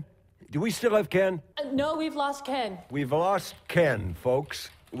 Ken? Do we still have Ken? No, we've lost Ken. We've lost Ken, folks.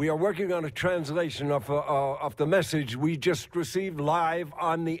 We are working on a translation of the message we just received live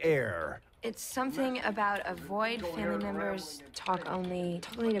on the air. It's something about avoid family members, talk only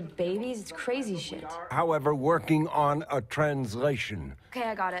to babies. It's crazy shit. However, working on a translation. Okay,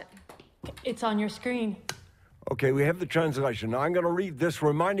 I got it. It's on your screen. Okay, we have the translation. Now, I'm going to read this,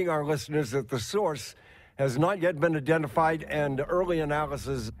 reminding our listeners that the source has not yet been identified, and early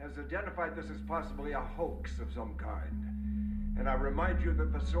analysis has identified this as possibly a hoax of some kind. And I remind you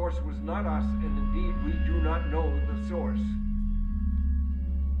that the source was not us, and indeed, we do not know the source.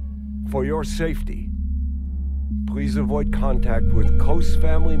 For your safety, please avoid contact with close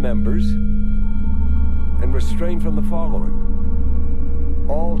family members and refrain from the following.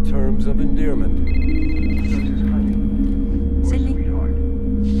 All terms of endearment. Sydney?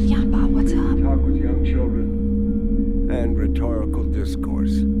 Yeah, Bob, what's up? Talk with young children and rhetorical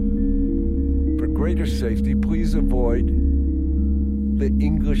discourse. For greater safety, please avoid the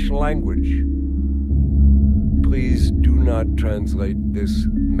English language. Please do not translate this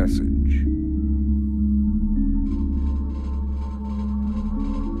message.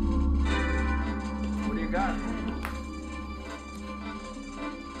 What do you got?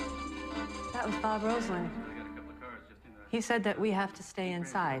 That was Bob Roseland. He said that we have to stay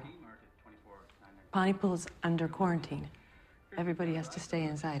inside. Pontypool is under quarantine. Everybody has to stay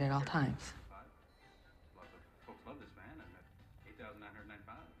inside at all times. Folks love this van. I'm at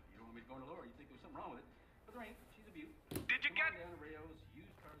 8,995. You don't want me to go any lower. You think there's something wrong with it. But there ain't. She's a beaut. Did you get...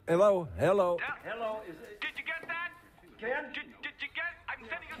 Hello, hello. Yeah. Hello, is it... Did you get that? Ken? Did you get... I'm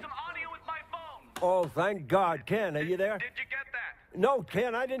sending you some audio with my phone. Oh, thank God. Ken, are you there? Did you get that? No,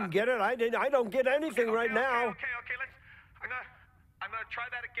 Ken, I didn't get it. I don't get anything right now. Okay, let's... I'm gonna try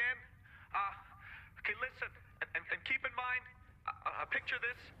that again. Okay, listen, and keep in mind, picture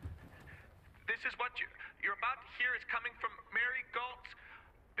this. This is what you're about to hear is coming from Mary Galt's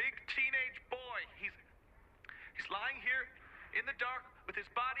big teenage boy. He's lying here in the dark with his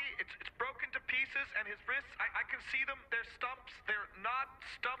body. It's broken to pieces, and his wrists, I can see them. They're stumps. They're not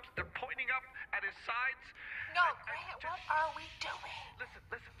stumps. They're pointing up at his sides. No, Grant, what are we doing?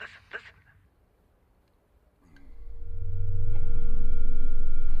 Listen.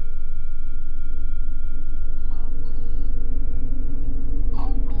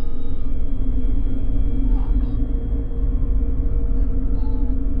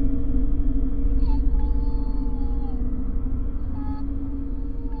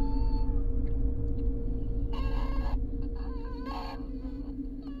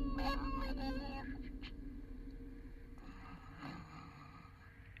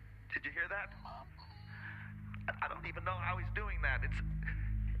 Did you hear that? I don't even know how he's doing that.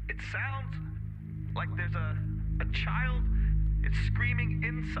 It sounds like there's a child. It's screaming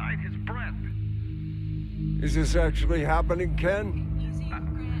inside his breath. Is this actually happening, Ken? Easy,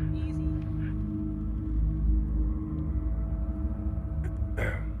 Grant, easy.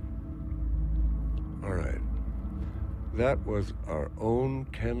 All right. That was our own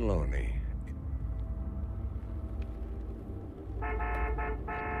Ken Loney.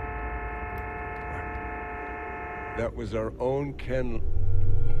 That was our own Ken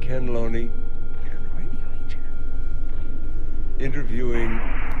Loney interviewing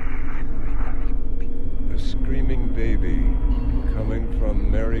a screaming baby coming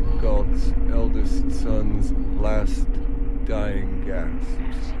from Mary Galt's eldest son's last dying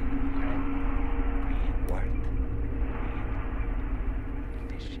gasps. What?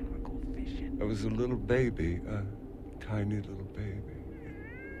 It was a little baby, a tiny little baby.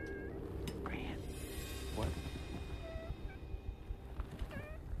 What?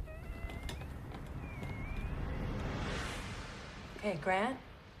 Okay, Grant,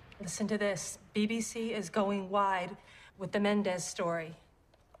 listen to this. BBC is going wide with the Mendez story.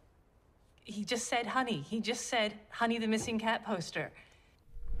 He just said honey. He just said Honey the Missing Cat poster.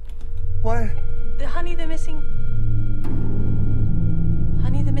 What? The Honey the Missing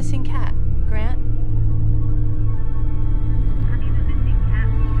Cat, Grant.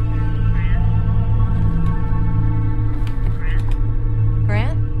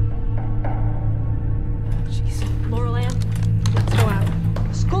 Grant? Jeez, Laurel Ann, let's go out.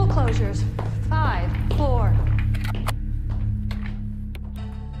 School closures. 5, 4.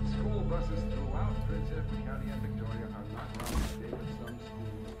 School buses throughout Prince Edward County and Victoria are not running.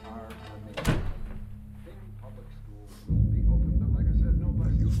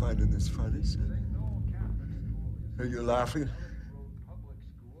 finding this funny, Sid? Are you laughing?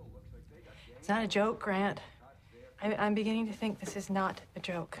 It's not a joke, Grant. I'm beginning to think this is not a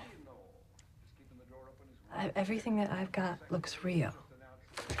joke. Everything that I've got looks real.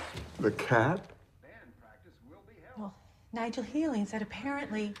 The cat? Well, Nigel Healing said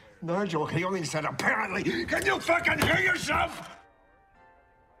apparently... Nigel Healing said apparently. Can you fucking hear yourself?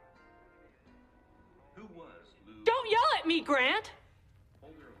 Don't yell at me, Grant!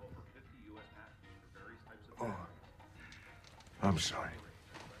 Oh, I'm sorry.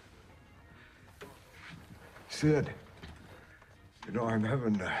 Sid, you know, I'm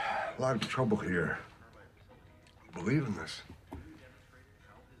having a lot of trouble here believing this.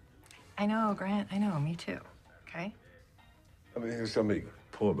 I know, Grant. I know. Me too. Okay? I mean, if somebody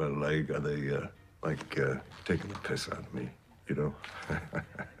pulled my leg, are they, taking the piss out of me, you know?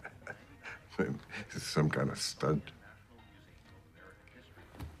 It's some kind of stunt.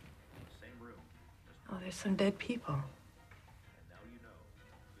 Oh, there's some dead people.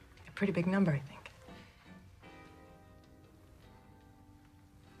 A pretty big number, I think.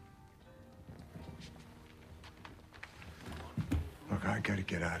 Look, I gotta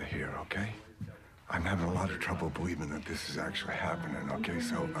get out of here, okay? I'm having a lot of trouble believing that this is actually happening, okay?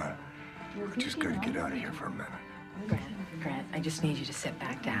 So, I just gotta get out of here for a minute. Grant, I just need you to sit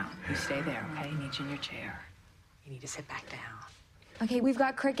back down. You stay there, okay? I need you in your chair. You need to sit back down. Okay, we've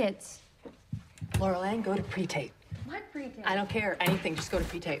got crickets. Laurel Ann, go to pre-tape. What pre-tape? I don't care. Anything. Just go to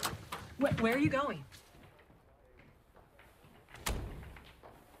pre-tape. Where are you going?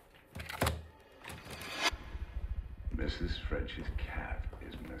 Mrs. French's cat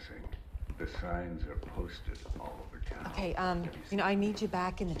is missing. The signs are posted all over town. Okay, you know, I need you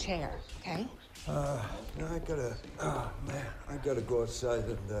back in the chair, okay? I gotta go outside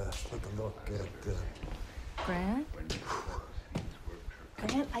and take a look at, Grant?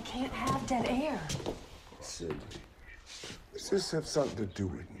 Grant, I can't have dead air. Sid, does this have something to do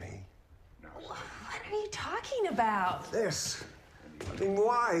with me? What are you talking about? This? I mean,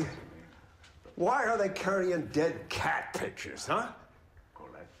 why? Why are they carrying dead cat pictures, huh?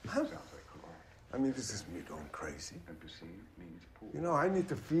 I mean, this is me going crazy. You know, I need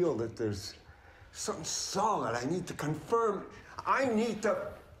to feel that there's something solid. I need to confirm. I need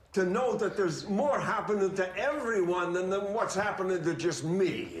to know that there's more happening to everyone than what's happening to just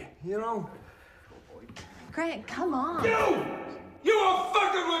me, you know? Grant, come on. You are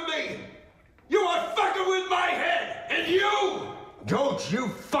fucking with me! You are fucking with my head! And you! Don't you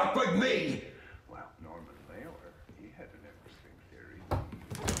fuck with me! Well, Norman Mailer, he had an interesting theory.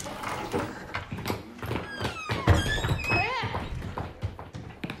 Grant!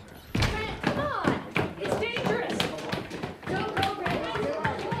 Grant, come on! It's dangerous! Don't go, Grant!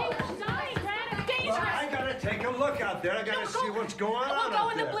 Sorry, Grant, it's dangerous! Well, I gotta take a look out there. I gotta see what's going on We'll go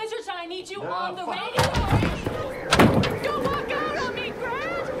out in there. the blizzard, so I need you on the fuck. radio. Don't walk out on me,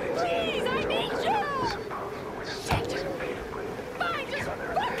 Grant! Please, I need you! Shit! Fine, just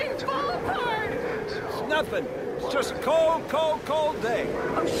fucking fall apart! It's nothing. It's just a cold, cold, cold day.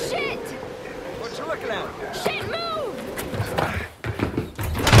 Oh, shit! What you looking at? Shit, move!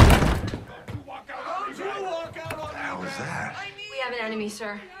 Don't you walk out on me! What the hell was that? We have an enemy,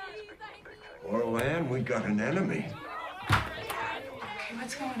 sir. Laurel Ann, we got an enemy. Okay,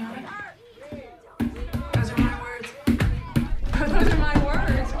 what's going on? Those are my words. Those are my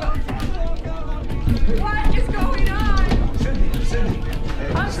words. What is going on? Sydney.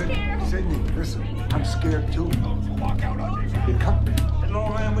 Hey, I'm scared. Sydney, listen. I'm scared too. You come.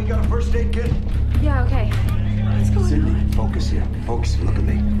 Laurel Ann, we got a first aid kit. Yeah, okay. What's going Sydney, on? focus here. Focus. Look at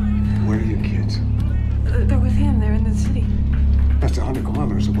me. Where are your kids? They're with him. They're in the city. That's 100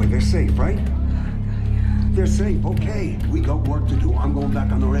 kilometers away. They're safe, right? They're safe. Okay. We got work to do. I'm going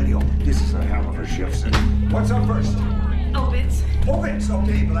back on the radio. This is a hell of a shift, Sydney. What's up first? Obits. Obits,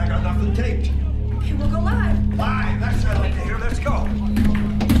 okay, but I got nothing taped. Okay, we'll go live. Live. That's what I like to hear. Let's go.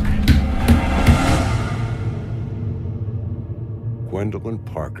 Gwendolyn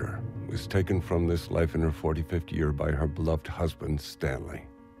Parker was taken from this life in her 45th year by her beloved husband, Stanley,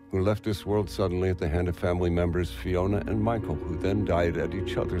 who left this world suddenly at the hand of family members Fiona and Michael, who then died at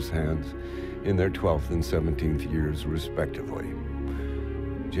each other's hands in their 12th and 17th years, respectively.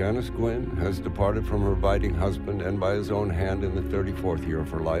 Janice Gwynn has departed from her abiding husband and by his own hand in the 34th year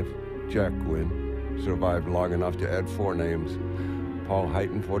of her life. Jack Gwynn survived long enough to add 4 names. Paul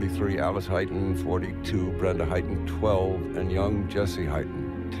Heighton, 43, Alice Heighton, 42, Brenda Heighton, 12, and young Jesse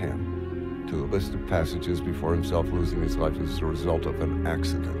Heighton, 10, to the list of passages before himself losing his life as a result of an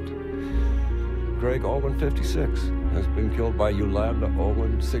accident. Greg Alwyn, 56, has been killed by Yolanda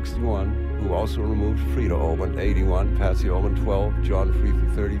Owen, 61, who also removed Frida Owen, 81, Patsy Owen, 12, John Freethy,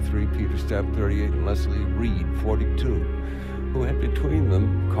 33, Peter Stamp, 38, and Leslie Reed, 42, who had between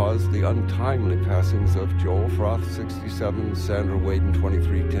them caused the untimely passings of Joel Froth, 67, Sandra Waden,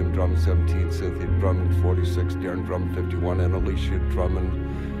 23, Tim Drummond, 17, Cynthia Drummond, 46, Darren Drummond, 51, and Alicia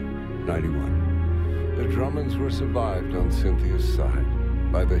Drummond, 91. The Drummonds were survived on Cynthia's side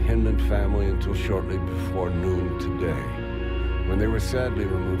by the Hinman family until shortly before noon today, when they were sadly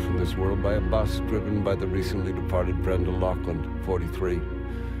removed from this world by a bus driven by the recently departed Brenda Loughlin, 43,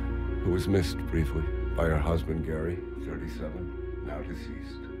 who was missed briefly by her husband, Gary, 37, now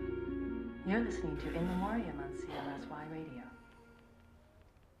deceased. You're listening to In Memoriam on CLSY Radio.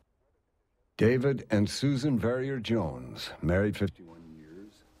 David and Susan Verrier Jones, married 51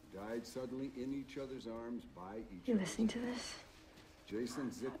 years, died suddenly in each other's arms by each other. You listening to this?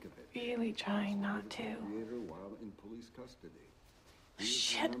 Jason Zitkovich. Really trying not to. Creator while in police custody.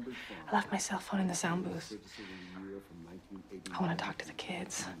 Shit. I left my cell phone in the sound booth. I want to talk to the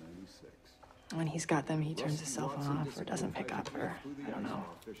kids. When he's got them, he turns his cell phone off or doesn't pick up or I don't know.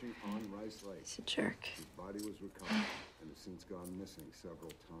 He's a jerk. His body was recovered and has since gone missing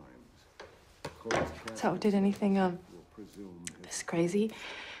several times. So, did anything, this crazy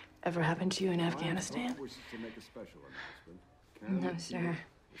ever happen to you in Afghanistan? No, sir.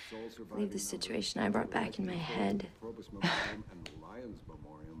 I believe the situation I brought back in my head.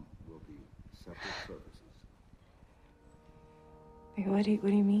 Like, what do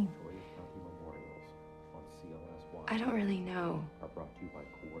you mean? I don't really know.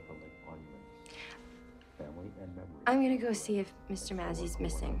 I'm gonna go see if Mr. Massey's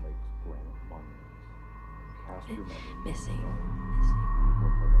missing. Missing.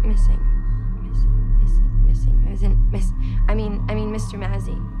 I mean, Mr.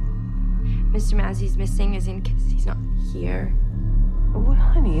 Massey. Mr. Massey's missing as in 'cause he's not here. Well,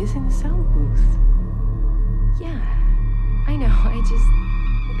 honey, he's in the sound booth. Yeah, I know. I just...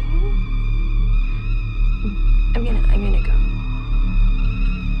 Okay? I'm gonna go.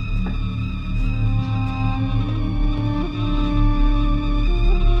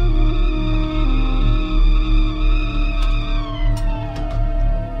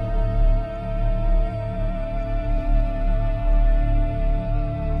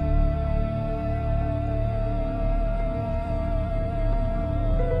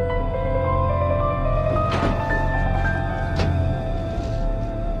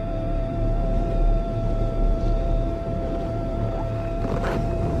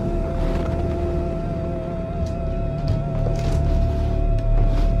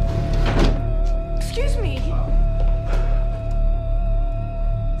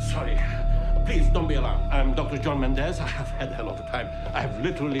 John Mendez. I have had a lot of time. I have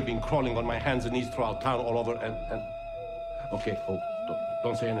literally been crawling on my hands and knees throughout town, all over, and... Okay,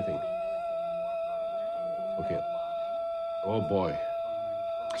 don't say anything. Okay. Oh, boy.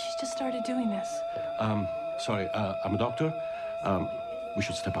 She's just started doing this. Sorry, I'm a doctor. We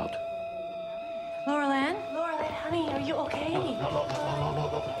should step out. Laurel Ann, honey, are you okay? No.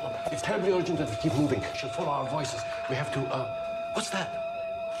 It's terribly urgent that we keep moving. She'll follow our voices. We have to, what's that?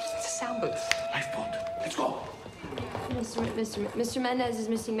 It's a sound booth. Lifeboat. Let's go. Mr. Mendez is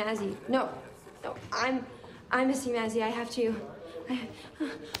missing Mazzy. No, I'm missing Mazzy. I have to. We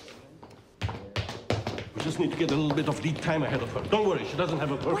just need to get a little bit of lead time ahead of her. Don't worry, she doesn't have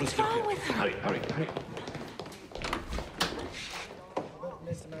a purpose. What's wrong with her? Hurry.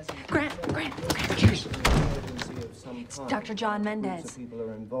 Grant. It's Dr. John Mendez. People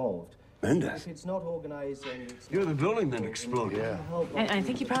are involved. Mendez? If it's not organized and it's You're the building that exploded. Yeah. And I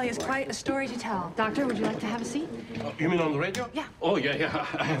think he probably has quite a story to tell. Doctor, would you like to have a seat? You mean on the radio? Yeah. Oh, yeah.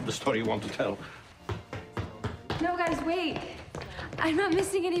 I have the story you want to tell. No, guys, wait. I'm not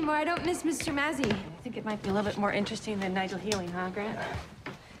missing anymore. I don't miss Mr. Mazzy. I think it might be a little bit more interesting than Nigel Healing, huh, Grant?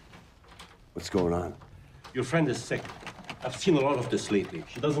 What's going on? Your friend is sick. I've seen a lot of this lately.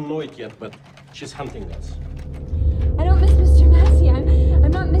 She doesn't know it yet, but she's hunting us. I don't miss Mr. Mazzy.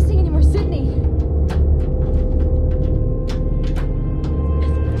 I'm not missing anymore. Sydney.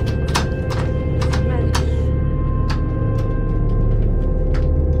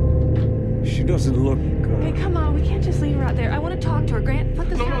 She doesn't look... Hey, come on. We can't just leave her out there. I want to talk to her. Grant, put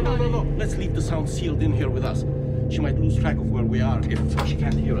the sound on. No. Let's leave the sound sealed in here with us. She might lose track of where we are if she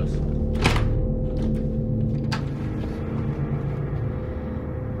can't hear us.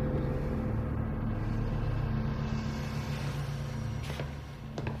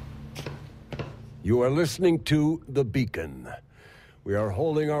 You are listening to The Beacon. We are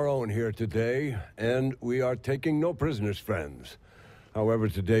holding our own here today, and we are taking no prisoners, friends. However,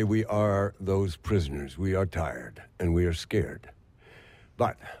 today we are those prisoners. We are tired, and we are scared.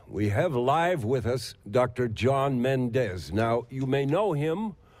 But we have live with us Dr. John Mendez. Now, you may know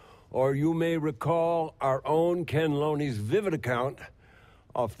him, or you may recall our own Ken Loney's vivid account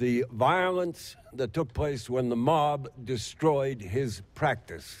of the violence that took place when the mob destroyed his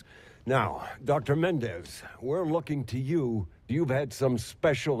practice. Now, Dr. Mendez, we're looking to you. You've had some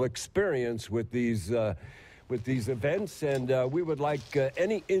special experience with these events, and we would like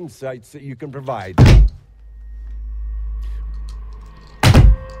any insights that you can provide.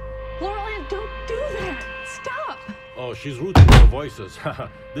 Laurel, don't do that. Stop. Oh, she's rooting for voices.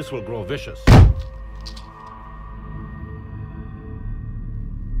 This will grow vicious.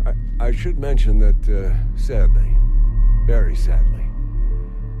 I should mention that, sadly, very sadly,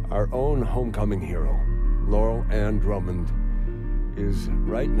 our own homecoming hero, Laurel Ann Drummond, is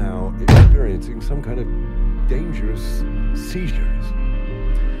right now experiencing some kind of dangerous seizures.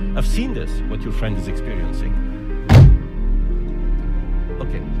 I've seen this, what your friend is experiencing.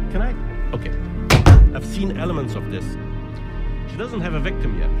 Okay. I've seen elements of this. She doesn't have a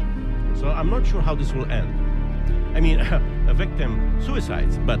victim yet, so I'm not sure how this will end. I mean, a victim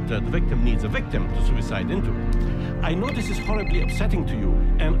suicides, but the victim needs a victim to suicide into. I know this is horribly upsetting to you,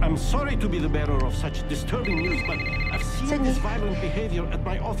 and I'm sorry to be the bearer of such disturbing news, but I've seen this violent behavior at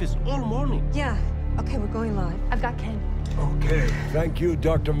my office all morning. Yeah. Okay, we're going live. I've got Ken. Okay. Thank you,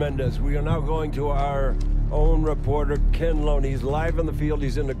 Dr. Mendez. We are now going to our own reporter, Ken Loney. He's live in the field.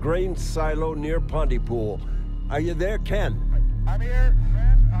 He's in a grain silo near Pontypool. Are you there, Ken? I'm here,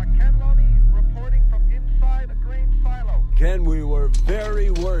 Grant. Ken Loney reporting from inside a grain silo. Ken, we were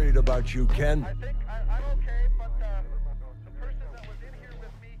very worried about you, Ken. I think I'm okay, but the person that was in here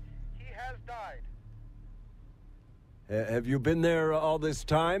with me, he has died. Have you been there all this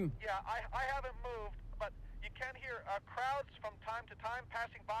time? Yeah, I haven't moved, but you can hear crowds from time to time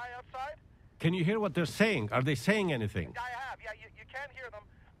passing by outside. Can you hear what they're saying? Are they saying anything? I have, yeah, you can hear them.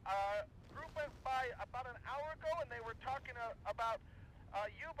 Group went by about an hour ago, and they were talking about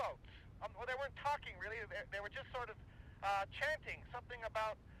U-boats. Well, they weren't talking, really. They were just sort of chanting something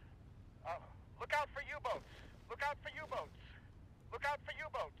about, look out for U-boats. Look out for U-boats. Look out for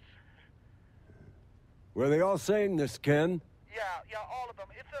U-boats. Were they all saying this, Ken? Yeah, all of them.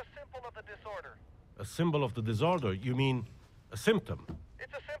 It's a symbol of the disorder. A symbol of the disorder? You mean a symptom?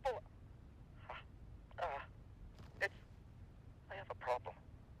 It's a symbol. I have a problem.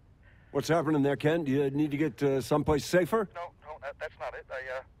 What's happening there, Ken? Do you need to get someplace safer? No, that's not it.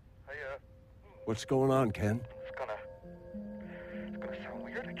 What's going on, Ken? It's gonna sound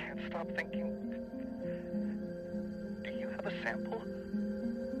weird. I can't stop thinking. Do you have a sample?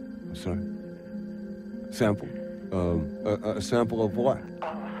 I'm sorry? Sample? A sample of what?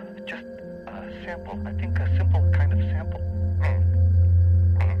 Just a sample. I think a simple kind of sample.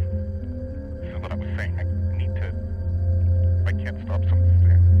 This is what I was saying. I can't stop some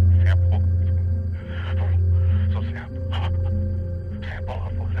sample. So sample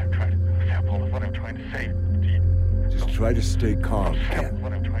of what I'm trying to. Sample of what I'm trying to say. Just try to stay calm, Ken.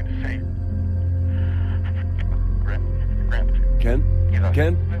 What I'm trying to say. Grant. Ken? Yeah,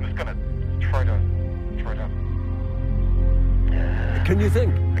 Ken? I'm just gonna try to. Can you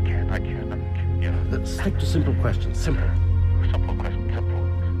think? I can't. Yeah. Let's stick to simple questions. Simple. Simple question.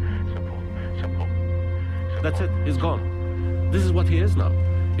 Simple. That's it. He's gone. This is what he is now.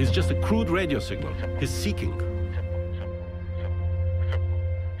 He's just a crude radio signal. He's seeking.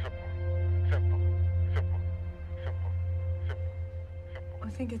 I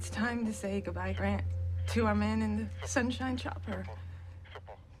think it's time to say goodbye, Grant, to our man in the sunshine chopper.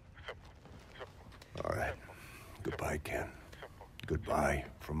 All right. Goodbye, Ken. Goodbye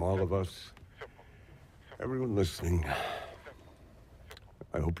from all of us. Everyone listening.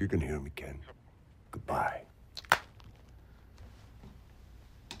 I hope you can hear me, Ken. Goodbye.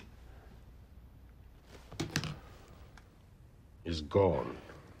 He's gone.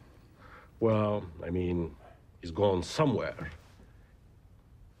 Well, I mean, he's gone somewhere.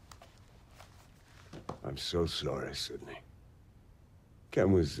 I'm so sorry, Sidney.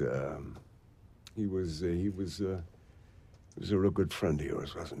 Ken was, he was a real good friend of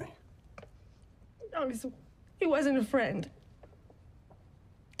yours, wasn't he? No, he wasn't a friend.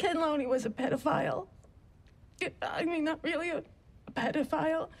 Ken Loney was a pedophile. I mean, not really a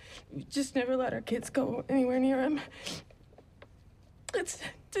pedophile. We just never let our kids go anywhere near him. It's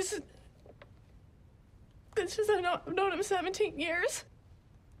just I've known him 17 years.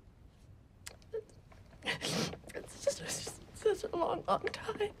 It's just such a long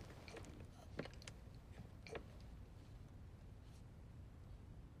time.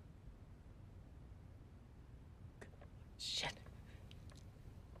 Shit.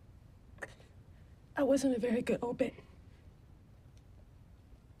 wasn't a very good open.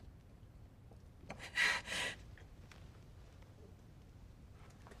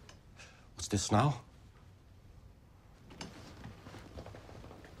 What's this now?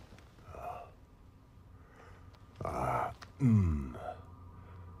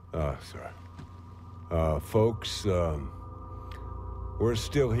 Sorry. Folks, we're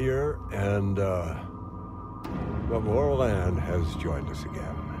still here, and, well, Laurel Ann has joined us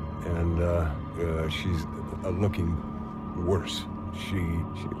again, and, she's looking worse. She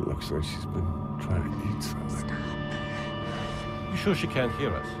looks like she's been trying to eat something. You sure she can't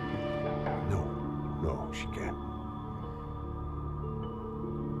hear us? No, she can't.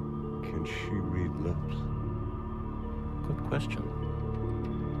 Can she read lips? Good question.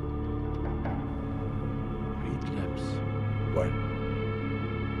 Read lips. What?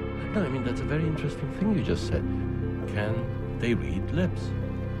 No, I mean, that's a very interesting thing you just said. Can they read lips?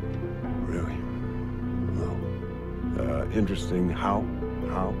 Really? Well, interesting. How?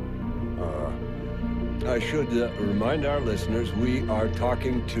 I should remind our listeners we are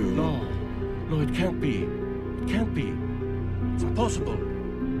talking to... No, it can't be. It can't be. It's impossible.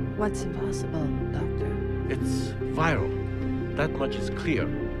 What's impossible, Doctor? It's viral. That much is clear.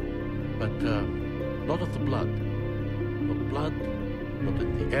 But not of the blood. Not blood, not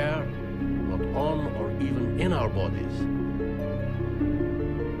in the air, not on or even in our bodies.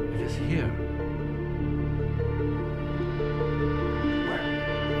 It is here.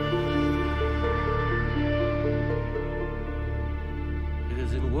 It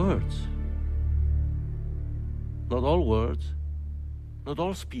is in words. Not all words, not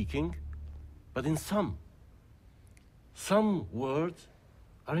all speaking, but in some. Some words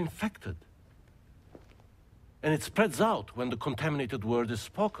are infected. And it spreads out when the contaminated word is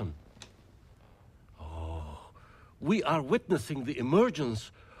spoken. Oh, we are witnessing the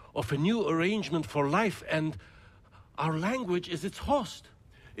emergence of a new arrangement for life, and our language is its host.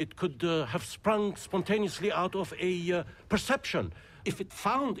 It could have sprung spontaneously out of a perception. If it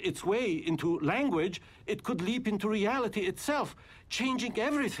found its way into language, it could leap into reality itself, changing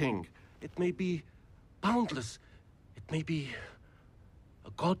everything. It may be boundless. It may be a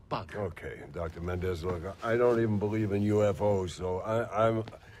god bug. Okay, Dr. Mendez, look, I don't even believe in UFOs, so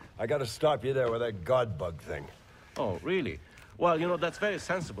I gotta stop you there with that god bug thing. Oh, really? Well, you know, that's very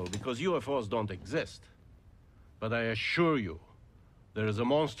sensible, because UFOs don't exist. But I assure you, there is a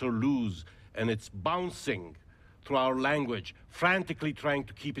monster loose, and it's bouncing through our language, frantically trying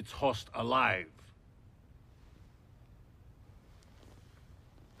to keep its host alive.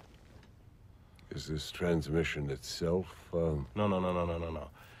 Is this transmission itself, No.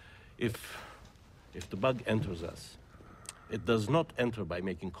 If the bug enters us, it does not enter by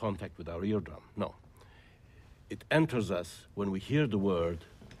making contact with our eardrum, no. It enters us when we hear the word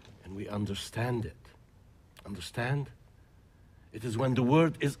and we understand it. Understand? It is when the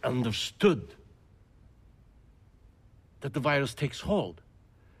word is understood that the virus takes hold.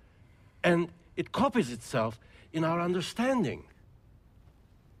 And it copies itself in our understanding.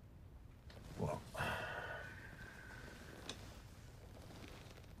 Well,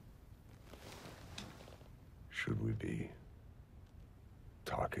 should we be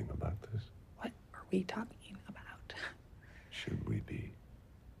talking about this? What are we talking about? Should we be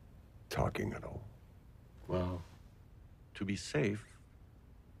talking at all? Well, to be safe,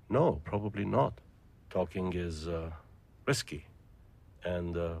 no, probably not. Talking is risky.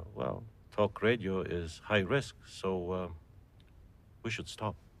 And, well, talk radio is high risk, so we should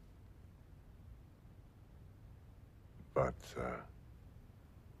stop. But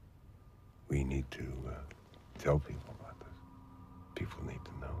we need to tell people about this. People need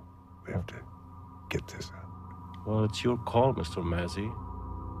to know. We have to get this out. Well, it's your call, Mr. Mazzy.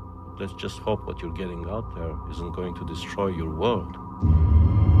 Let's just hope what you're getting out there isn't going to destroy your world.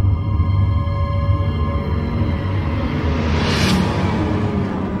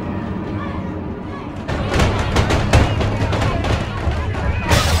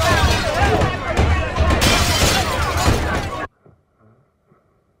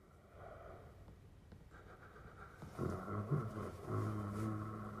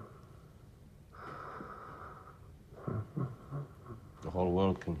 The whole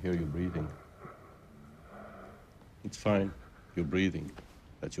world can hear you breathing. It's fine. You're breathing.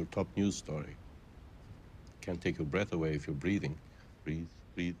 That's your top news story. Can't take your breath away if you're breathing. Breathe,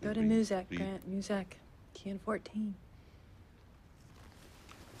 breathe. Go to breathe, Muzak, breathe. Grant. Muzak. TN14.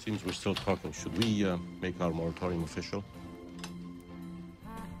 Seems we're still talking. Should we make our moratorium official?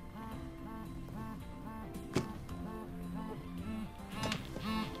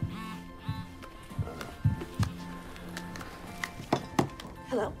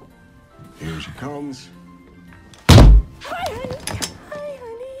 Hello. Here's Here she comes. Hi, honey. Hi,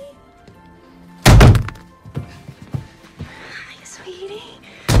 honey. Hi, sweetie.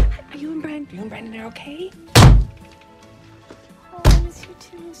 Are you and Brandon are okay? Oh, I miss you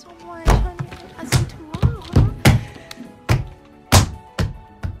too so much, honey. I'll see you tomorrow, huh?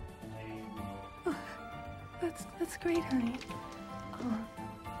 Oh, that's great, honey. Oh,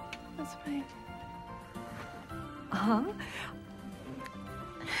 that's right. Uh-huh.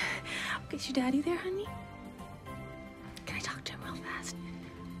 Okay, is your daddy there, honey? Can I talk to him real fast?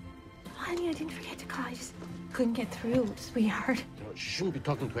 Oh, honey, I didn't forget to call. I just couldn't get through, sweetheart. You know, she shouldn't be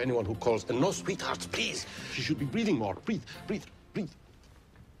talking to anyone who calls. And no sweethearts, please. She should be breathing more. Breathe, breathe, breathe.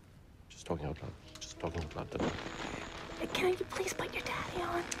 Just talking out loud. Just talking out loud. Can you please put your daddy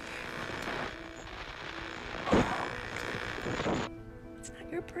on? It's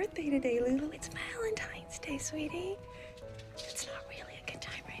not your birthday today, Lulu. It's Valentine's Day, sweetie. It's not really a good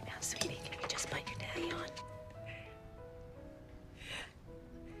time right now, sweetie. Can you just put your daddy on?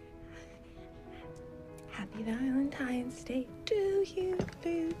 Happy Valentine's Day to you,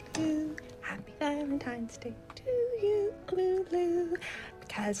 Lulu. Happy Valentine's Day to you, Lulu.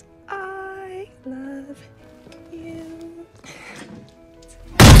 Because I love you.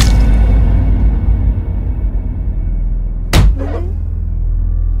 Lulu?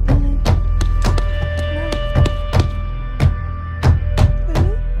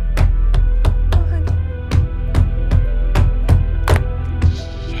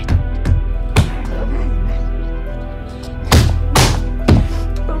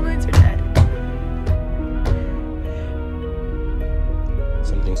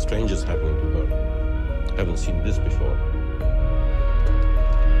 Something strange is happening to her. I haven't seen this before.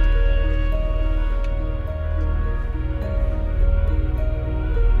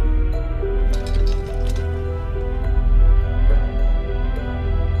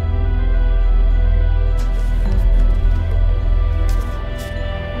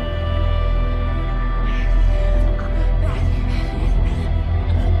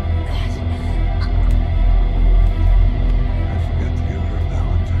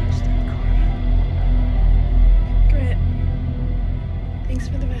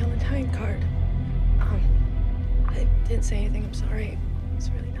 Say anything. I'm sorry. It's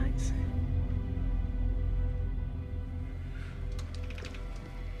really nice.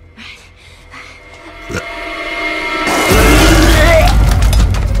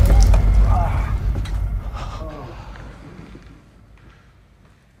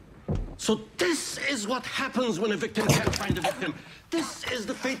 So this is what happens when a victim can't find a victim. This is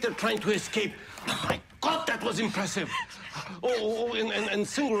the fate they're trying to escape. My God, that was impressive. Oh, and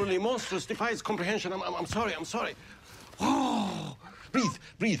singularly monstrous, defies comprehension. I'm sorry. Oh,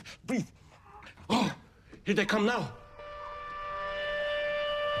 breathe. Oh, here they come now.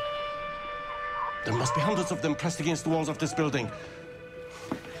 There must be hundreds of them pressed against the walls of this building.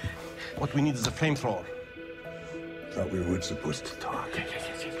 What we need is a flamethrower. Thought we weren't supposed to talk.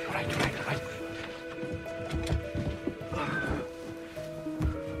 Yes. Right.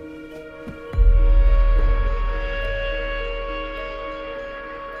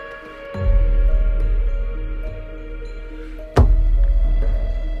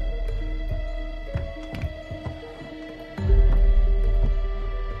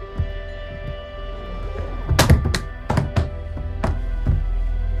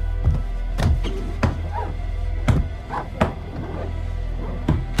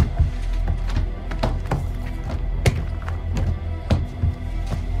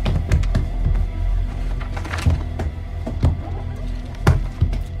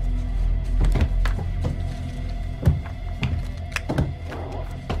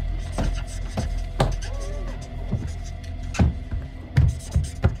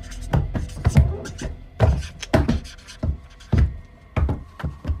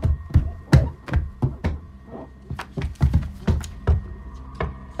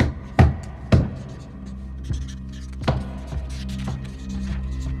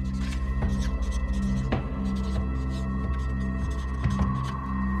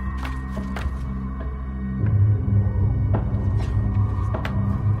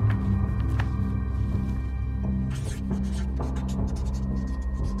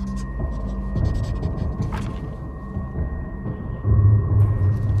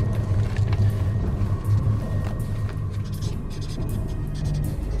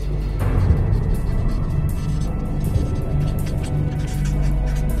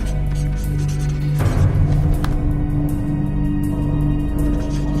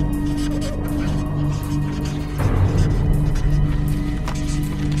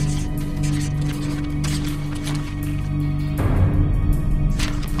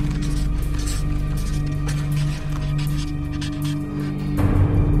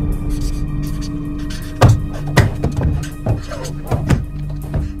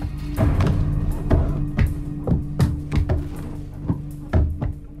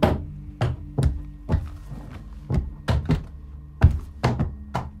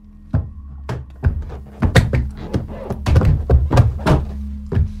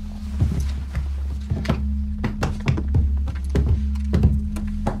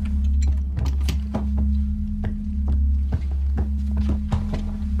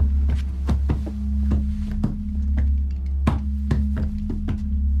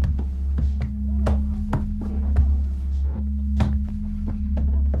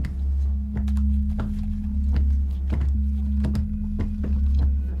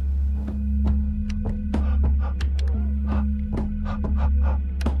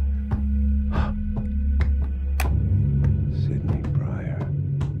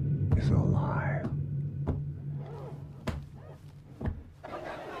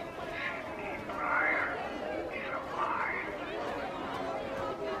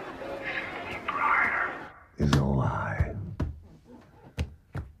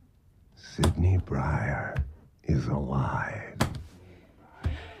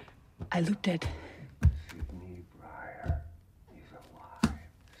 I looked at. Sydney Breyer is alive.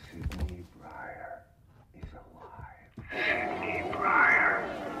 Sydney Breyer is alive. Sydney Breyer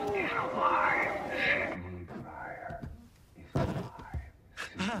is alive. Sydney Breyer is alive.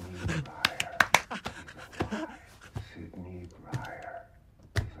 Sydney Breyer. Sydney Breyer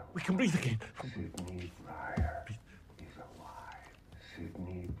is alive. We can breathe again. Sydney Breyer is alive.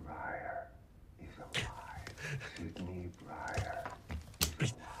 Sydney Breyer is alive. Sydney Breyer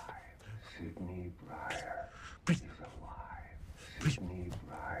is alive. Sydney Breyer is alive. Sydney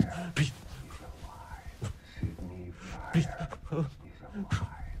Breyer is alive. Sydney Breyer is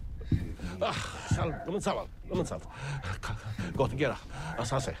alive. Kom eens. Gå til gera.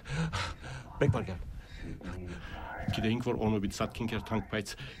 Asase. Bekbarger. Kideink vor ono bit sat kinker tank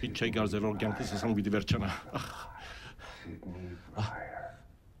bites. It chegar zero gankis sang vid verchana.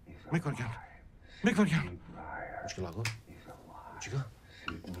 Bekbarger. Müşkila go. Çıga.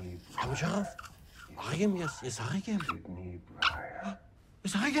 Amca. Ayem yes ayem.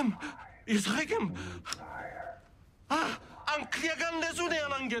 Yes ayem. Ankliagan lezune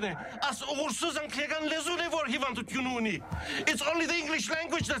anangene. As uğursuz ankliagan lezune vor he wanted yununi. It's only the English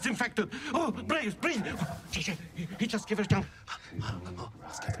language that's infected. Oh, breathe. He just gave us junk.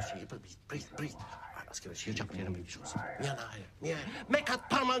 Breathe. Asker şey çaklayalım bir şey. Niye? Mekat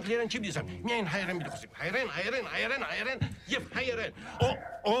parmağın kliren çibdisem. Niye hayren bir kosim. Hayren. Yep hayren.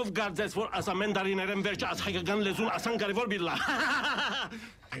 Of gardes for as a mandarineren verce as haygan lezun asan garivor billah.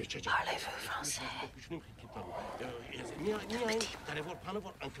 Parlez-vous français? Niye? Garivor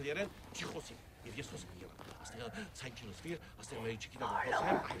panavor ankliren tixosim. Yevyesos bir yana. Aslında saygınız bir. Aslında mey çikida.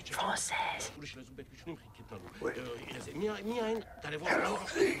 Française. Uruşlezu beküşünüm kitnalu. Niye? Garivor panavor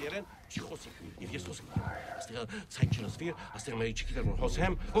ankliren tixosim. Yevyesos bir yana. Aslında saygınız bir. Aslında mey çikida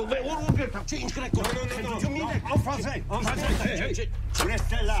hosem. Ve bir takçı inşkrek. Non. En français.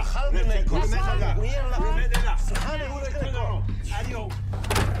 Restez là. Restez là. Adios.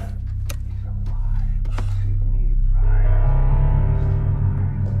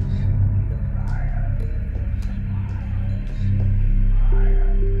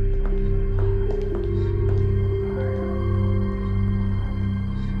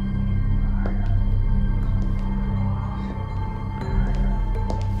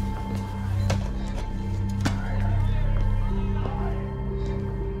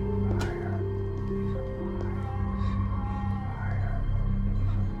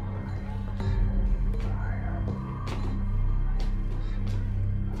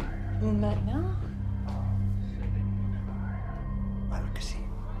 Maintenant? Alexis.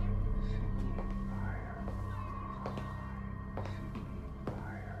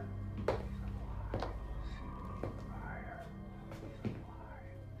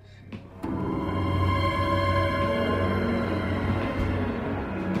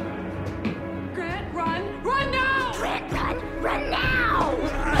 Grant, run now! Grant, run now!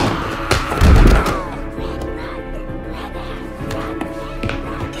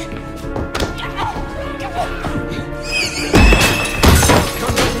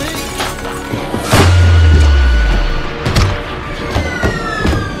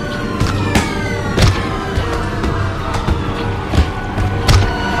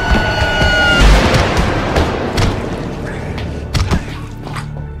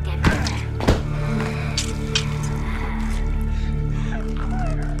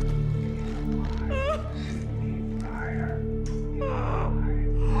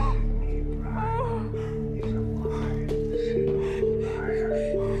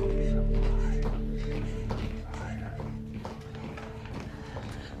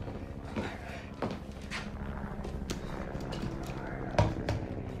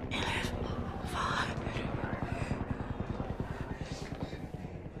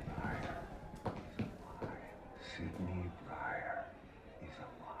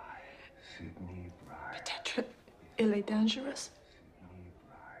 Il est dangerous.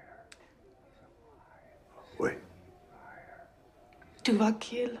 Oui. Tu vas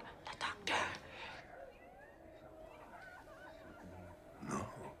kill le docteur. Non.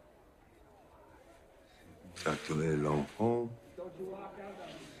 T'as tué l'enfant.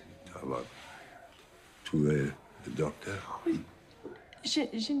 Ça va tuer le docteur. Oui.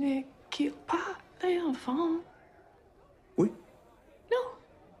 Je ne kill pas les enfants. Oui. Non.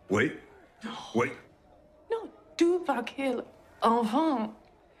 Oui. Non. Oui. Non, tu vas kill enfant.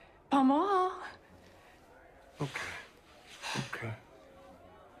 Pas moi. Ok.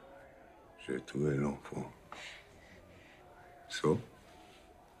 J'ai tué l'enfant. So,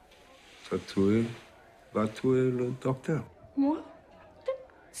 t'as tué, va tuer le docteur. Moi?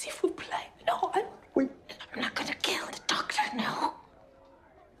 S'il vous plaît. No, I'm not gonna kill the doctor, no.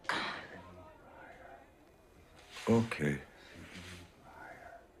 God. Okay.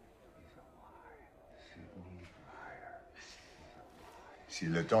 Si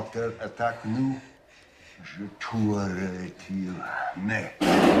le docteur attaque nous, je tuerai Till. Mais...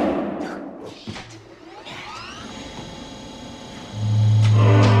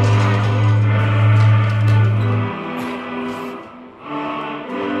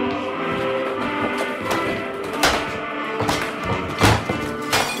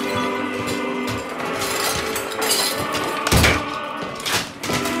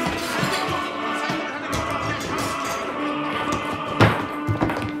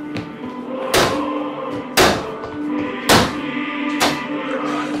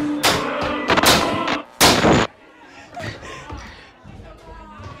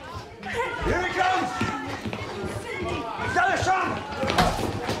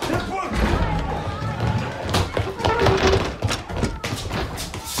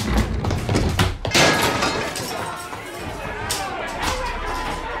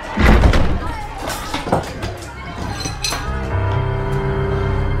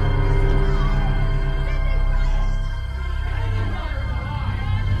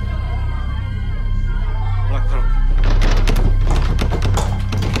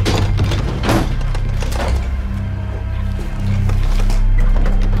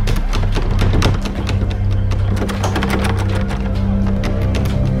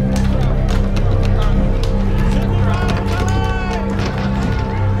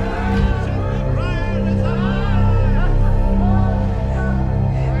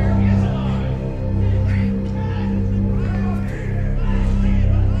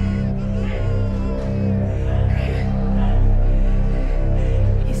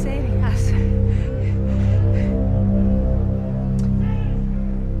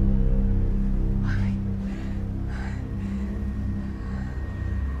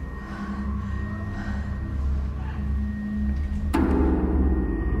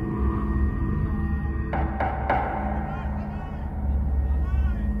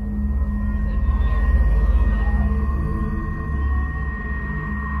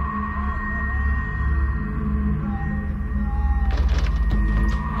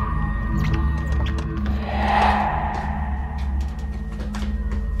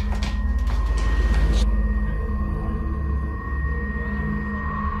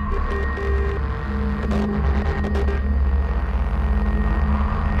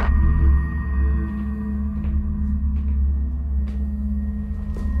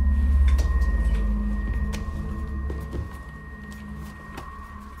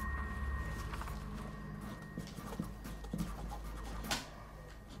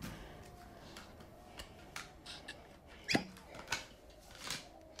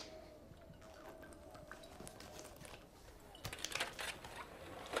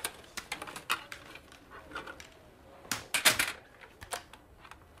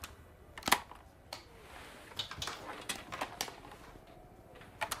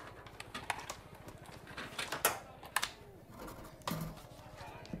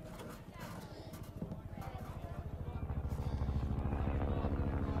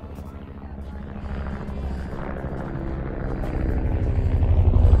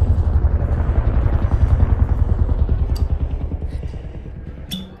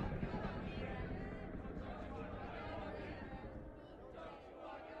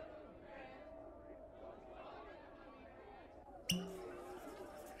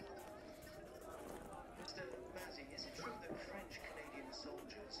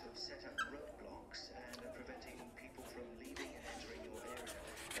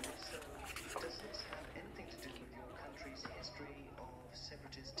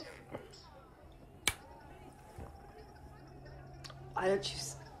 Why don't you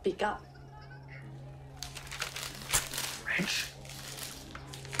speak up? French?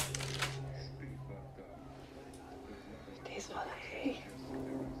 Désolé.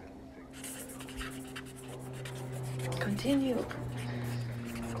 Continue.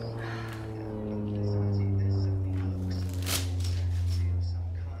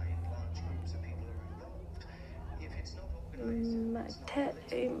 Ma tête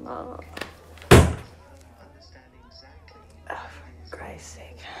est morte. Oh, for Christ's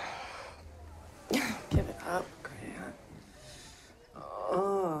sake. Give it up, Grant.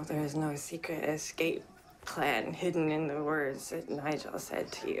 Oh, there is no secret escape plan hidden in the words that Nigel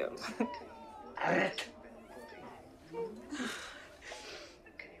said to you. Alec.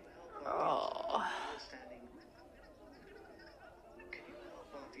 Oh.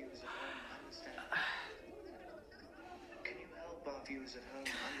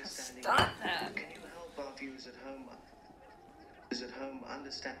 Stop that. Can you help our viewers at home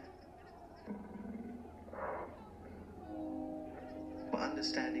understand?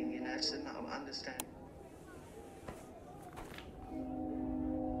 understanding in essence, our understanding.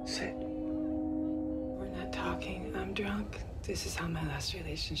 Sid. We're not talking. I'm drunk. This is how my last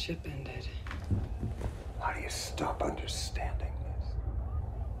relationship ended. How do you stop understanding this?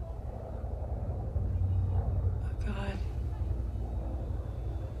 Oh, God.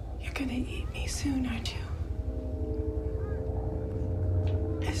 You're gonna eat me soon, aren't you?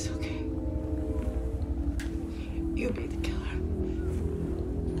 It's okay. You'll be the killer.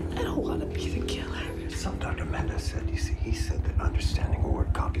 I don't want to be the killer. Some Dr. Mendez said, you see, he said that understanding a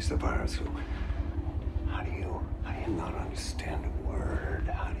word copies the virus. So how do you not understand a word?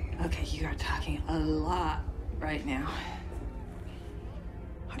 How do you... Okay, you are talking a lot right now.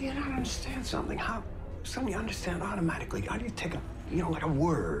 How do you not understand something? How something you understand automatically? How do you take a, like a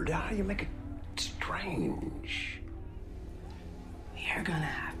word? How do you make it strange? You're gonna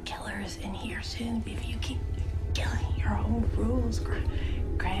have killers in here soon if you keep killing your own rules,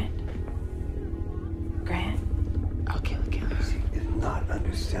 Grant. I'll kill killers. See, not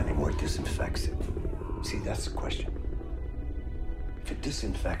understanding what disinfects it. See, that's the question. If it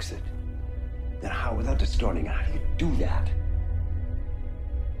disinfects it, then how, without distorting it, how do you do that?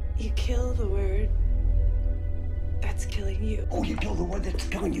 You kill the word that's killing you. Oh, you kill the word that's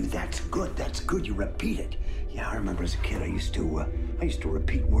killing you. That's good. That's good. You repeat it. Yeah, I remember as a kid, I used to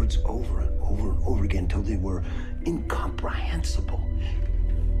repeat words over and over and over again until they were incomprehensible.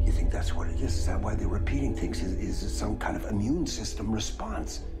 You think that's what it is? Is that why they're repeating things? Is it some kind of immune system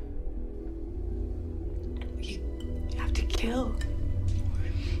response? You have to kill.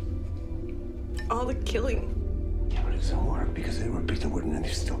 All the killing. Yeah, but it doesn't work because they repeat the word and then they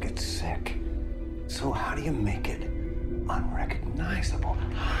still get sick. So how do you make it unrecognizable?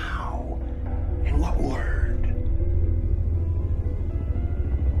 How? In what word?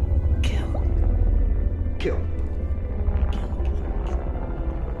 Kill. Kill.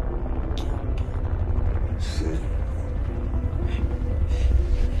 Sid?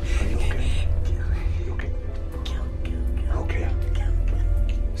 Are you okay? You okay? Okay.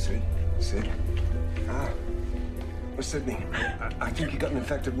 Sid? Sydney, I think you got an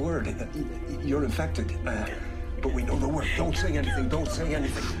infected word. You're infected. But we know the word. Don't say anything. Don't say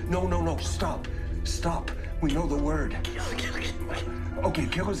anything. No. Stop. We know the word. Okay,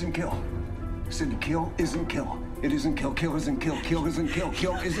 kill isn't kill. Sydney, kill isn't kill. It isn't kill. Kill isn't kill. Kill isn't kill.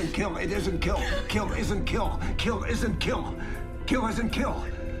 Kill isn't kill. It isn't kill. Kill isn't kill. Kill isn't kill. Kill isn't kill.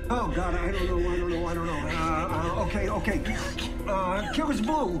 Oh, God, I don't know. Okay. Kill is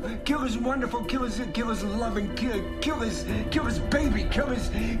blue. Kill is wonderful. Kill is loving. Kill is baby. Kill is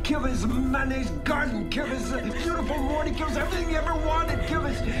mayonnaise garden. Kill is beautiful morning. Kill is everything you ever wanted. Kill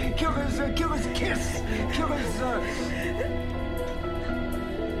is kiss. Kill is kiss. Kill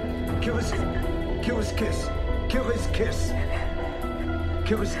is kiss.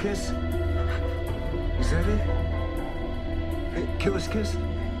 Kill is kiss. Is that it? Kill is kiss.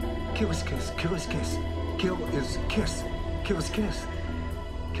 Kill is kiss. Kill is kiss. Kill is kiss. Kill is kiss.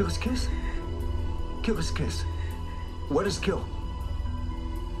 Kill is kiss. Kill is kiss. What is kill?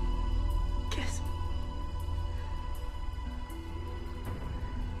 Kiss.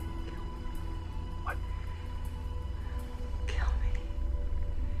 What? Kill me.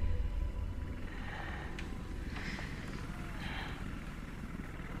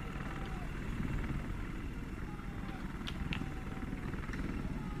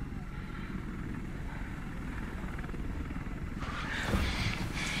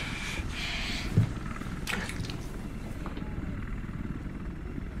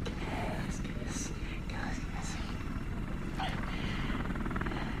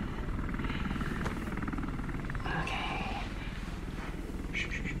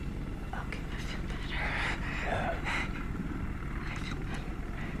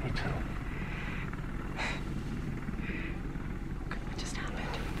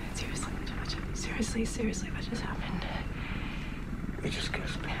 Seriously, what just happened? We just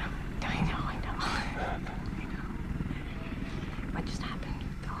kissed. I know. What just happened?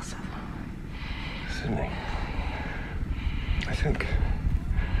 Also. Sydney, I think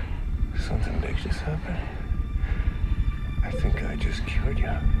something big just happened. I think I just cured you.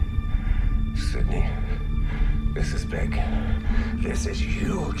 Sydney, this is big. This is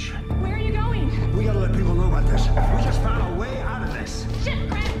huge. Where are you going? We gotta let people know about this. We just found a way out of this. Shit,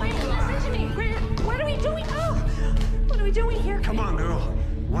 Grant, wait, listen to me. Grant, what are we doing? Oh, what are we doing here? Come on, girl.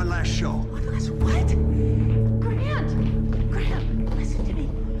 One last show. One last what? Grant, listen to me.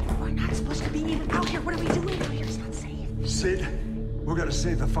 We're not supposed to be even out here. What are we doing out here? It's not safe. Sid, we're gonna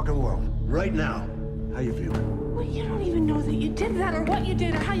save the fucking world. Right now. How you feeling? Well, you don't even know that you did that or what you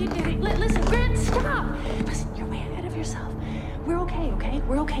did or how you did it. Listen, Grant, stop. Listen, you're way ahead of yourself. We're okay, okay?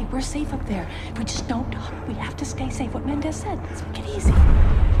 We're okay. We're safe up there. We just don't talk. We have to stay safe. What Mendez said. Let's make it easy.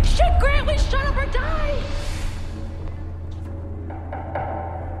 Shit, Grant, we shut up or die!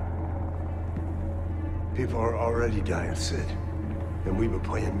 People are already dying, Sid. And we were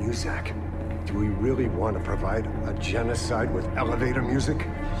playing music. Do we really want to provide a genocide with elevator music?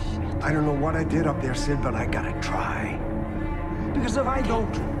 I don't know what I did up there, Sid, but I gotta try. Because if I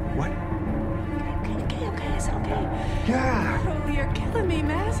don't... What? Okay, is it okay? Yeah. Oh, you're killing me,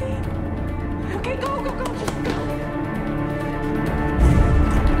 Mazzy. Okay, go. You there?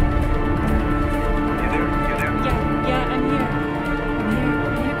 Yeah, I'm here.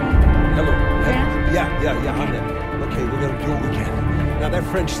 Hello. Grant? Yeah, I'm in. Okay, we're gonna do it again. Now that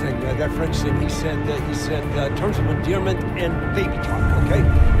French thing, he said terms of endearment and baby talk, okay?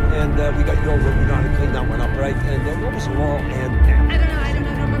 And we got your word, we know how to clean that one up, right? And what was Laurel and... I don't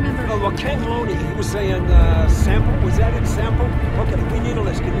remember. Oh, well, Ken Loney, he was saying sample, was that it, sample? Okay, we need a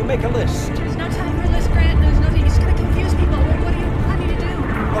list. Can you make a list? There's no time for a list, Grant. There's nothing. You're just gonna confuse people. What do you want me to do?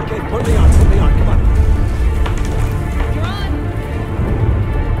 Okay, put me on, come on. You're on.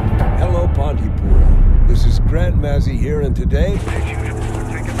 Hello, Pontypool. This is Grant Mazzy here, and today...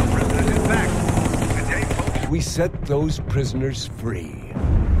 we set those prisoners free.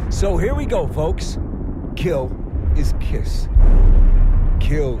 So here we go, folks. Kill is kiss.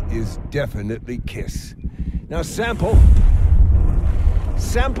 Kill is definitely kiss. Now, sample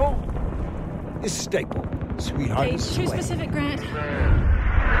is staple. Sweetheart Okay, is too sweat. specific, Grant.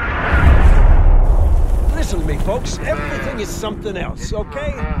 Listen to me, folks. Everything is something else,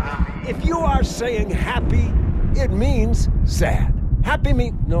 okay? If you are saying happy, it means sad. Happy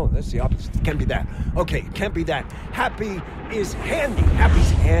mean... No, that's the opposite. It can't be that. Okay, it can't be that. Happy is handy.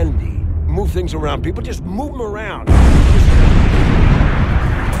 Happy's handy. Move things around. People just move them around. You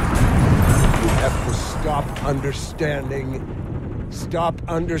have to stop understanding. Stop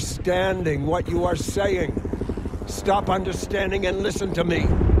understanding what you are saying. Stop understanding and listen to me.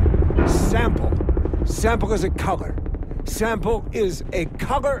 Sample. Sample is a color. Sample is a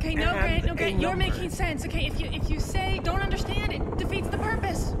color. Okay, no, Grant, you're making sense. Okay, if you say don't understand, it defeats the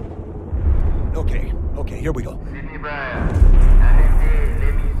purpose. Okay, here we go.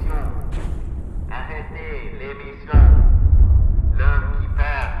 Arrêtez l'émission. L'homme qui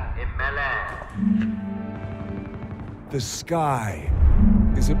parle est malade. The sky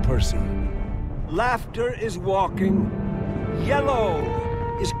is a person. Laughter is walking. Yellow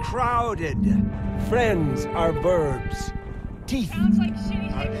is crowded. Friends are verbs. Teeth Sounds like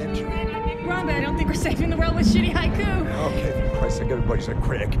shitty are entering. Wrong, but I don't think we're saving the world with shitty haiku. Okay, for Christ's sake, everybody's a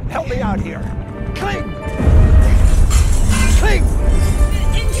critic. Help me out here. Cling! Cling!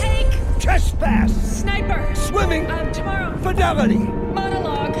 Intake! Trespass! Sniper! Swimming! Tomorrow! Fidelity!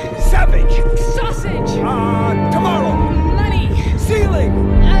 Monologue! Savage! Sausage! Tomorrow! Money! Ceiling!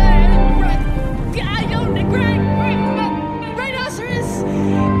 I don't... Rhinoceros!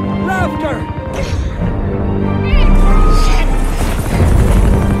 Laughter!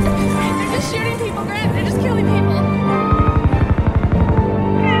 They're just shooting people, Grant. They're just killing people.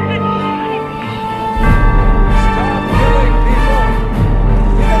 Stop killing people!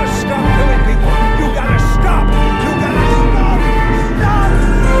 You gotta stop killing people! You gotta stop! You gotta stop! Stop!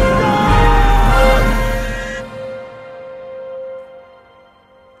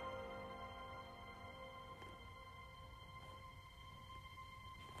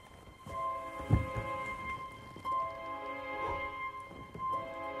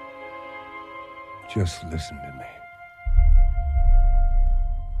 Just listen to me.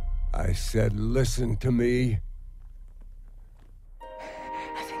 I said listen to me.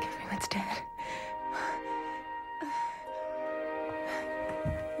 I think everyone's dead.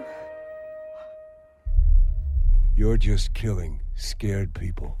 You're just killing scared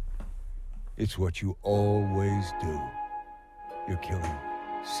people. It's what you always do. You're killing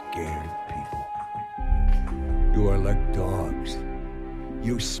scared people. You are like dogs.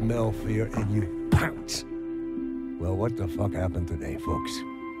 You smell fear and you pounce. Well, what the fuck happened today, folks?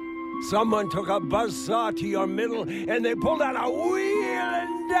 Someone took a buzzsaw to your middle and they pulled out a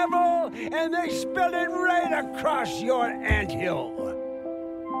wheeling devil and they spilled it right across your anthill.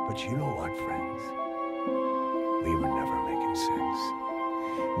 But you know what, friends? We were never making sense.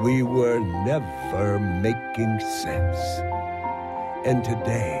 We were never making sense. And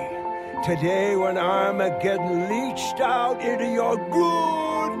today when Armageddon leached out into your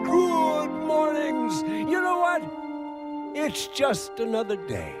good mornings, you know what? It's just another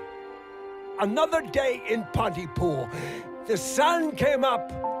day. Another day in Pontypool. The sun came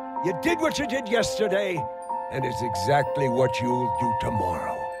up, you did what you did yesterday, and it's exactly what you'll do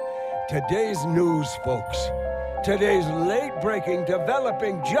tomorrow. Today's news, folks. Today's late-breaking,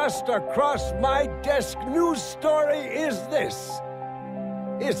 developing just across my desk news story is this.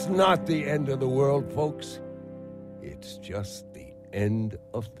 It's not the end of the world, folks. It's just the end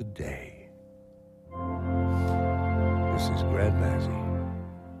of the day. This is Grant Mazzy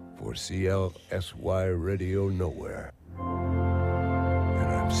for CLSY Radio Nowhere. And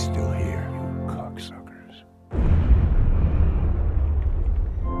I'm still here, you cocksuckers.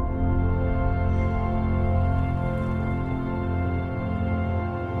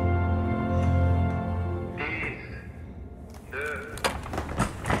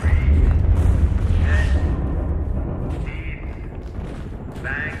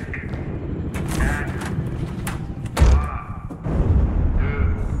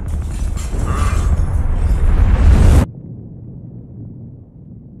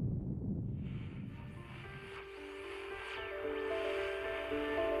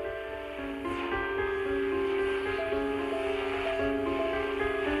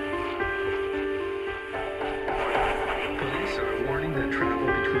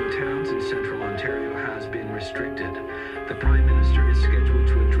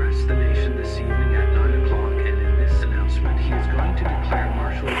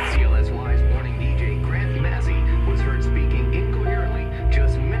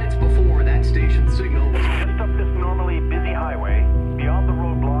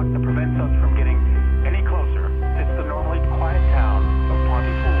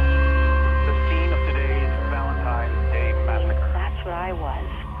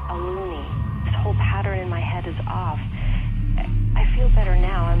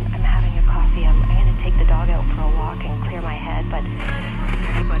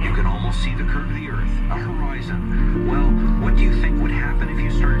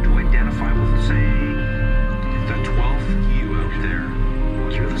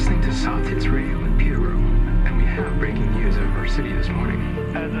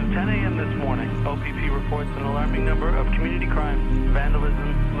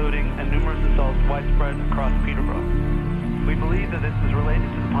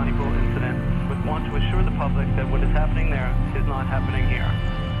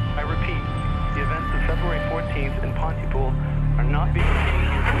 In Pontypool are not being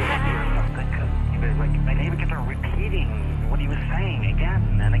my neighbor kept on repeating what he was saying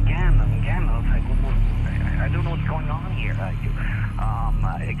again and again and again. I was like, well, I don't know what's going on here.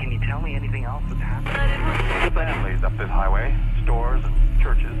 Can you tell me anything else that's happening? Families up this highway, stores and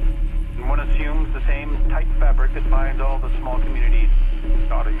churches, and one assumes the same tight fabric that binds all the small communities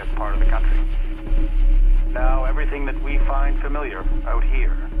dotting this part of the country. Now everything that we find familiar out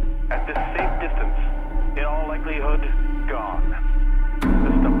here, at this safe distance, in all likelihood, gone.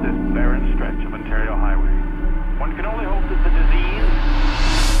 Just up this barren stretch of Ontario Highway. One can only hope that the disease,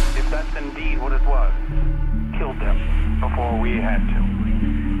 if that's indeed what it was, killed them before we had to.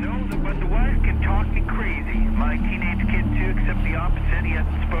 No, but the wife can talk me crazy. My teenage kid too, except the opposite. He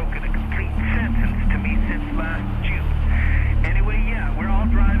hasn't spoken a complete sentence to me since last June. Anyway, yeah, we're all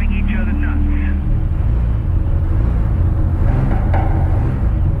driving each other nuts.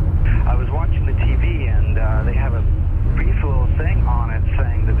 I was watching the TV and they have a brief little thing on it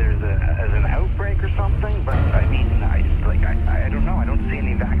saying that there's an outbreak or something, but I mean, I don't know. I don't see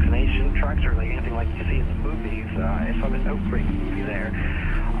any vaccination trucks or like anything like you see in the movies. I saw this outbreak movie there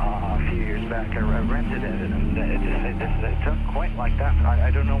a few years back. I rented it, and it doesn't quite like that.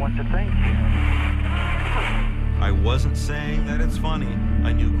 I don't know what to think. I wasn't saying that it's funny.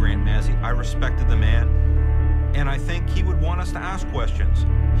 I knew Grant Mazzy. I respected the man. And I think he would want us to ask questions.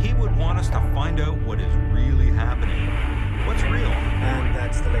 He would want us to find out what is really happening. What's real? And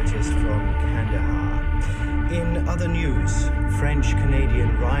that's the latest from Kandahar. In other news,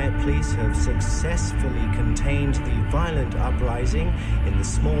 French-Canadian riot police have successfully contained the violent uprising in the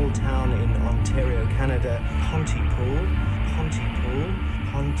small town in Ontario, Canada, Pontypool.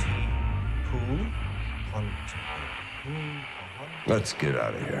 Let's get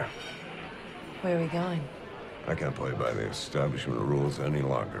out of here. Where are we going? I can't play by the establishment rules any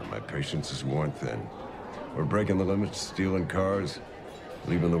longer. My patience is worn thin. We're breaking the limits, stealing cars,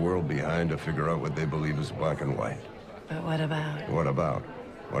 leaving the world behind to figure out what they believe is black and white. But what about? What about?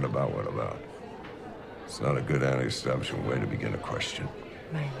 What about? It's not a good anti-establishment way to begin a question.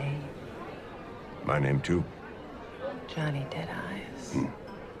 My name? My name, too? Johnny Deadeyes.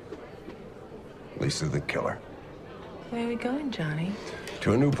 Lisa the Killer. Where are we going, Johnny?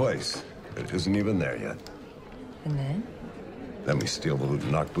 To a new place that isn't even there yet. And then? Then we steal the loot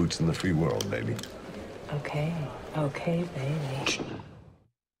and knock boots in the free world, baby. Okay, baby.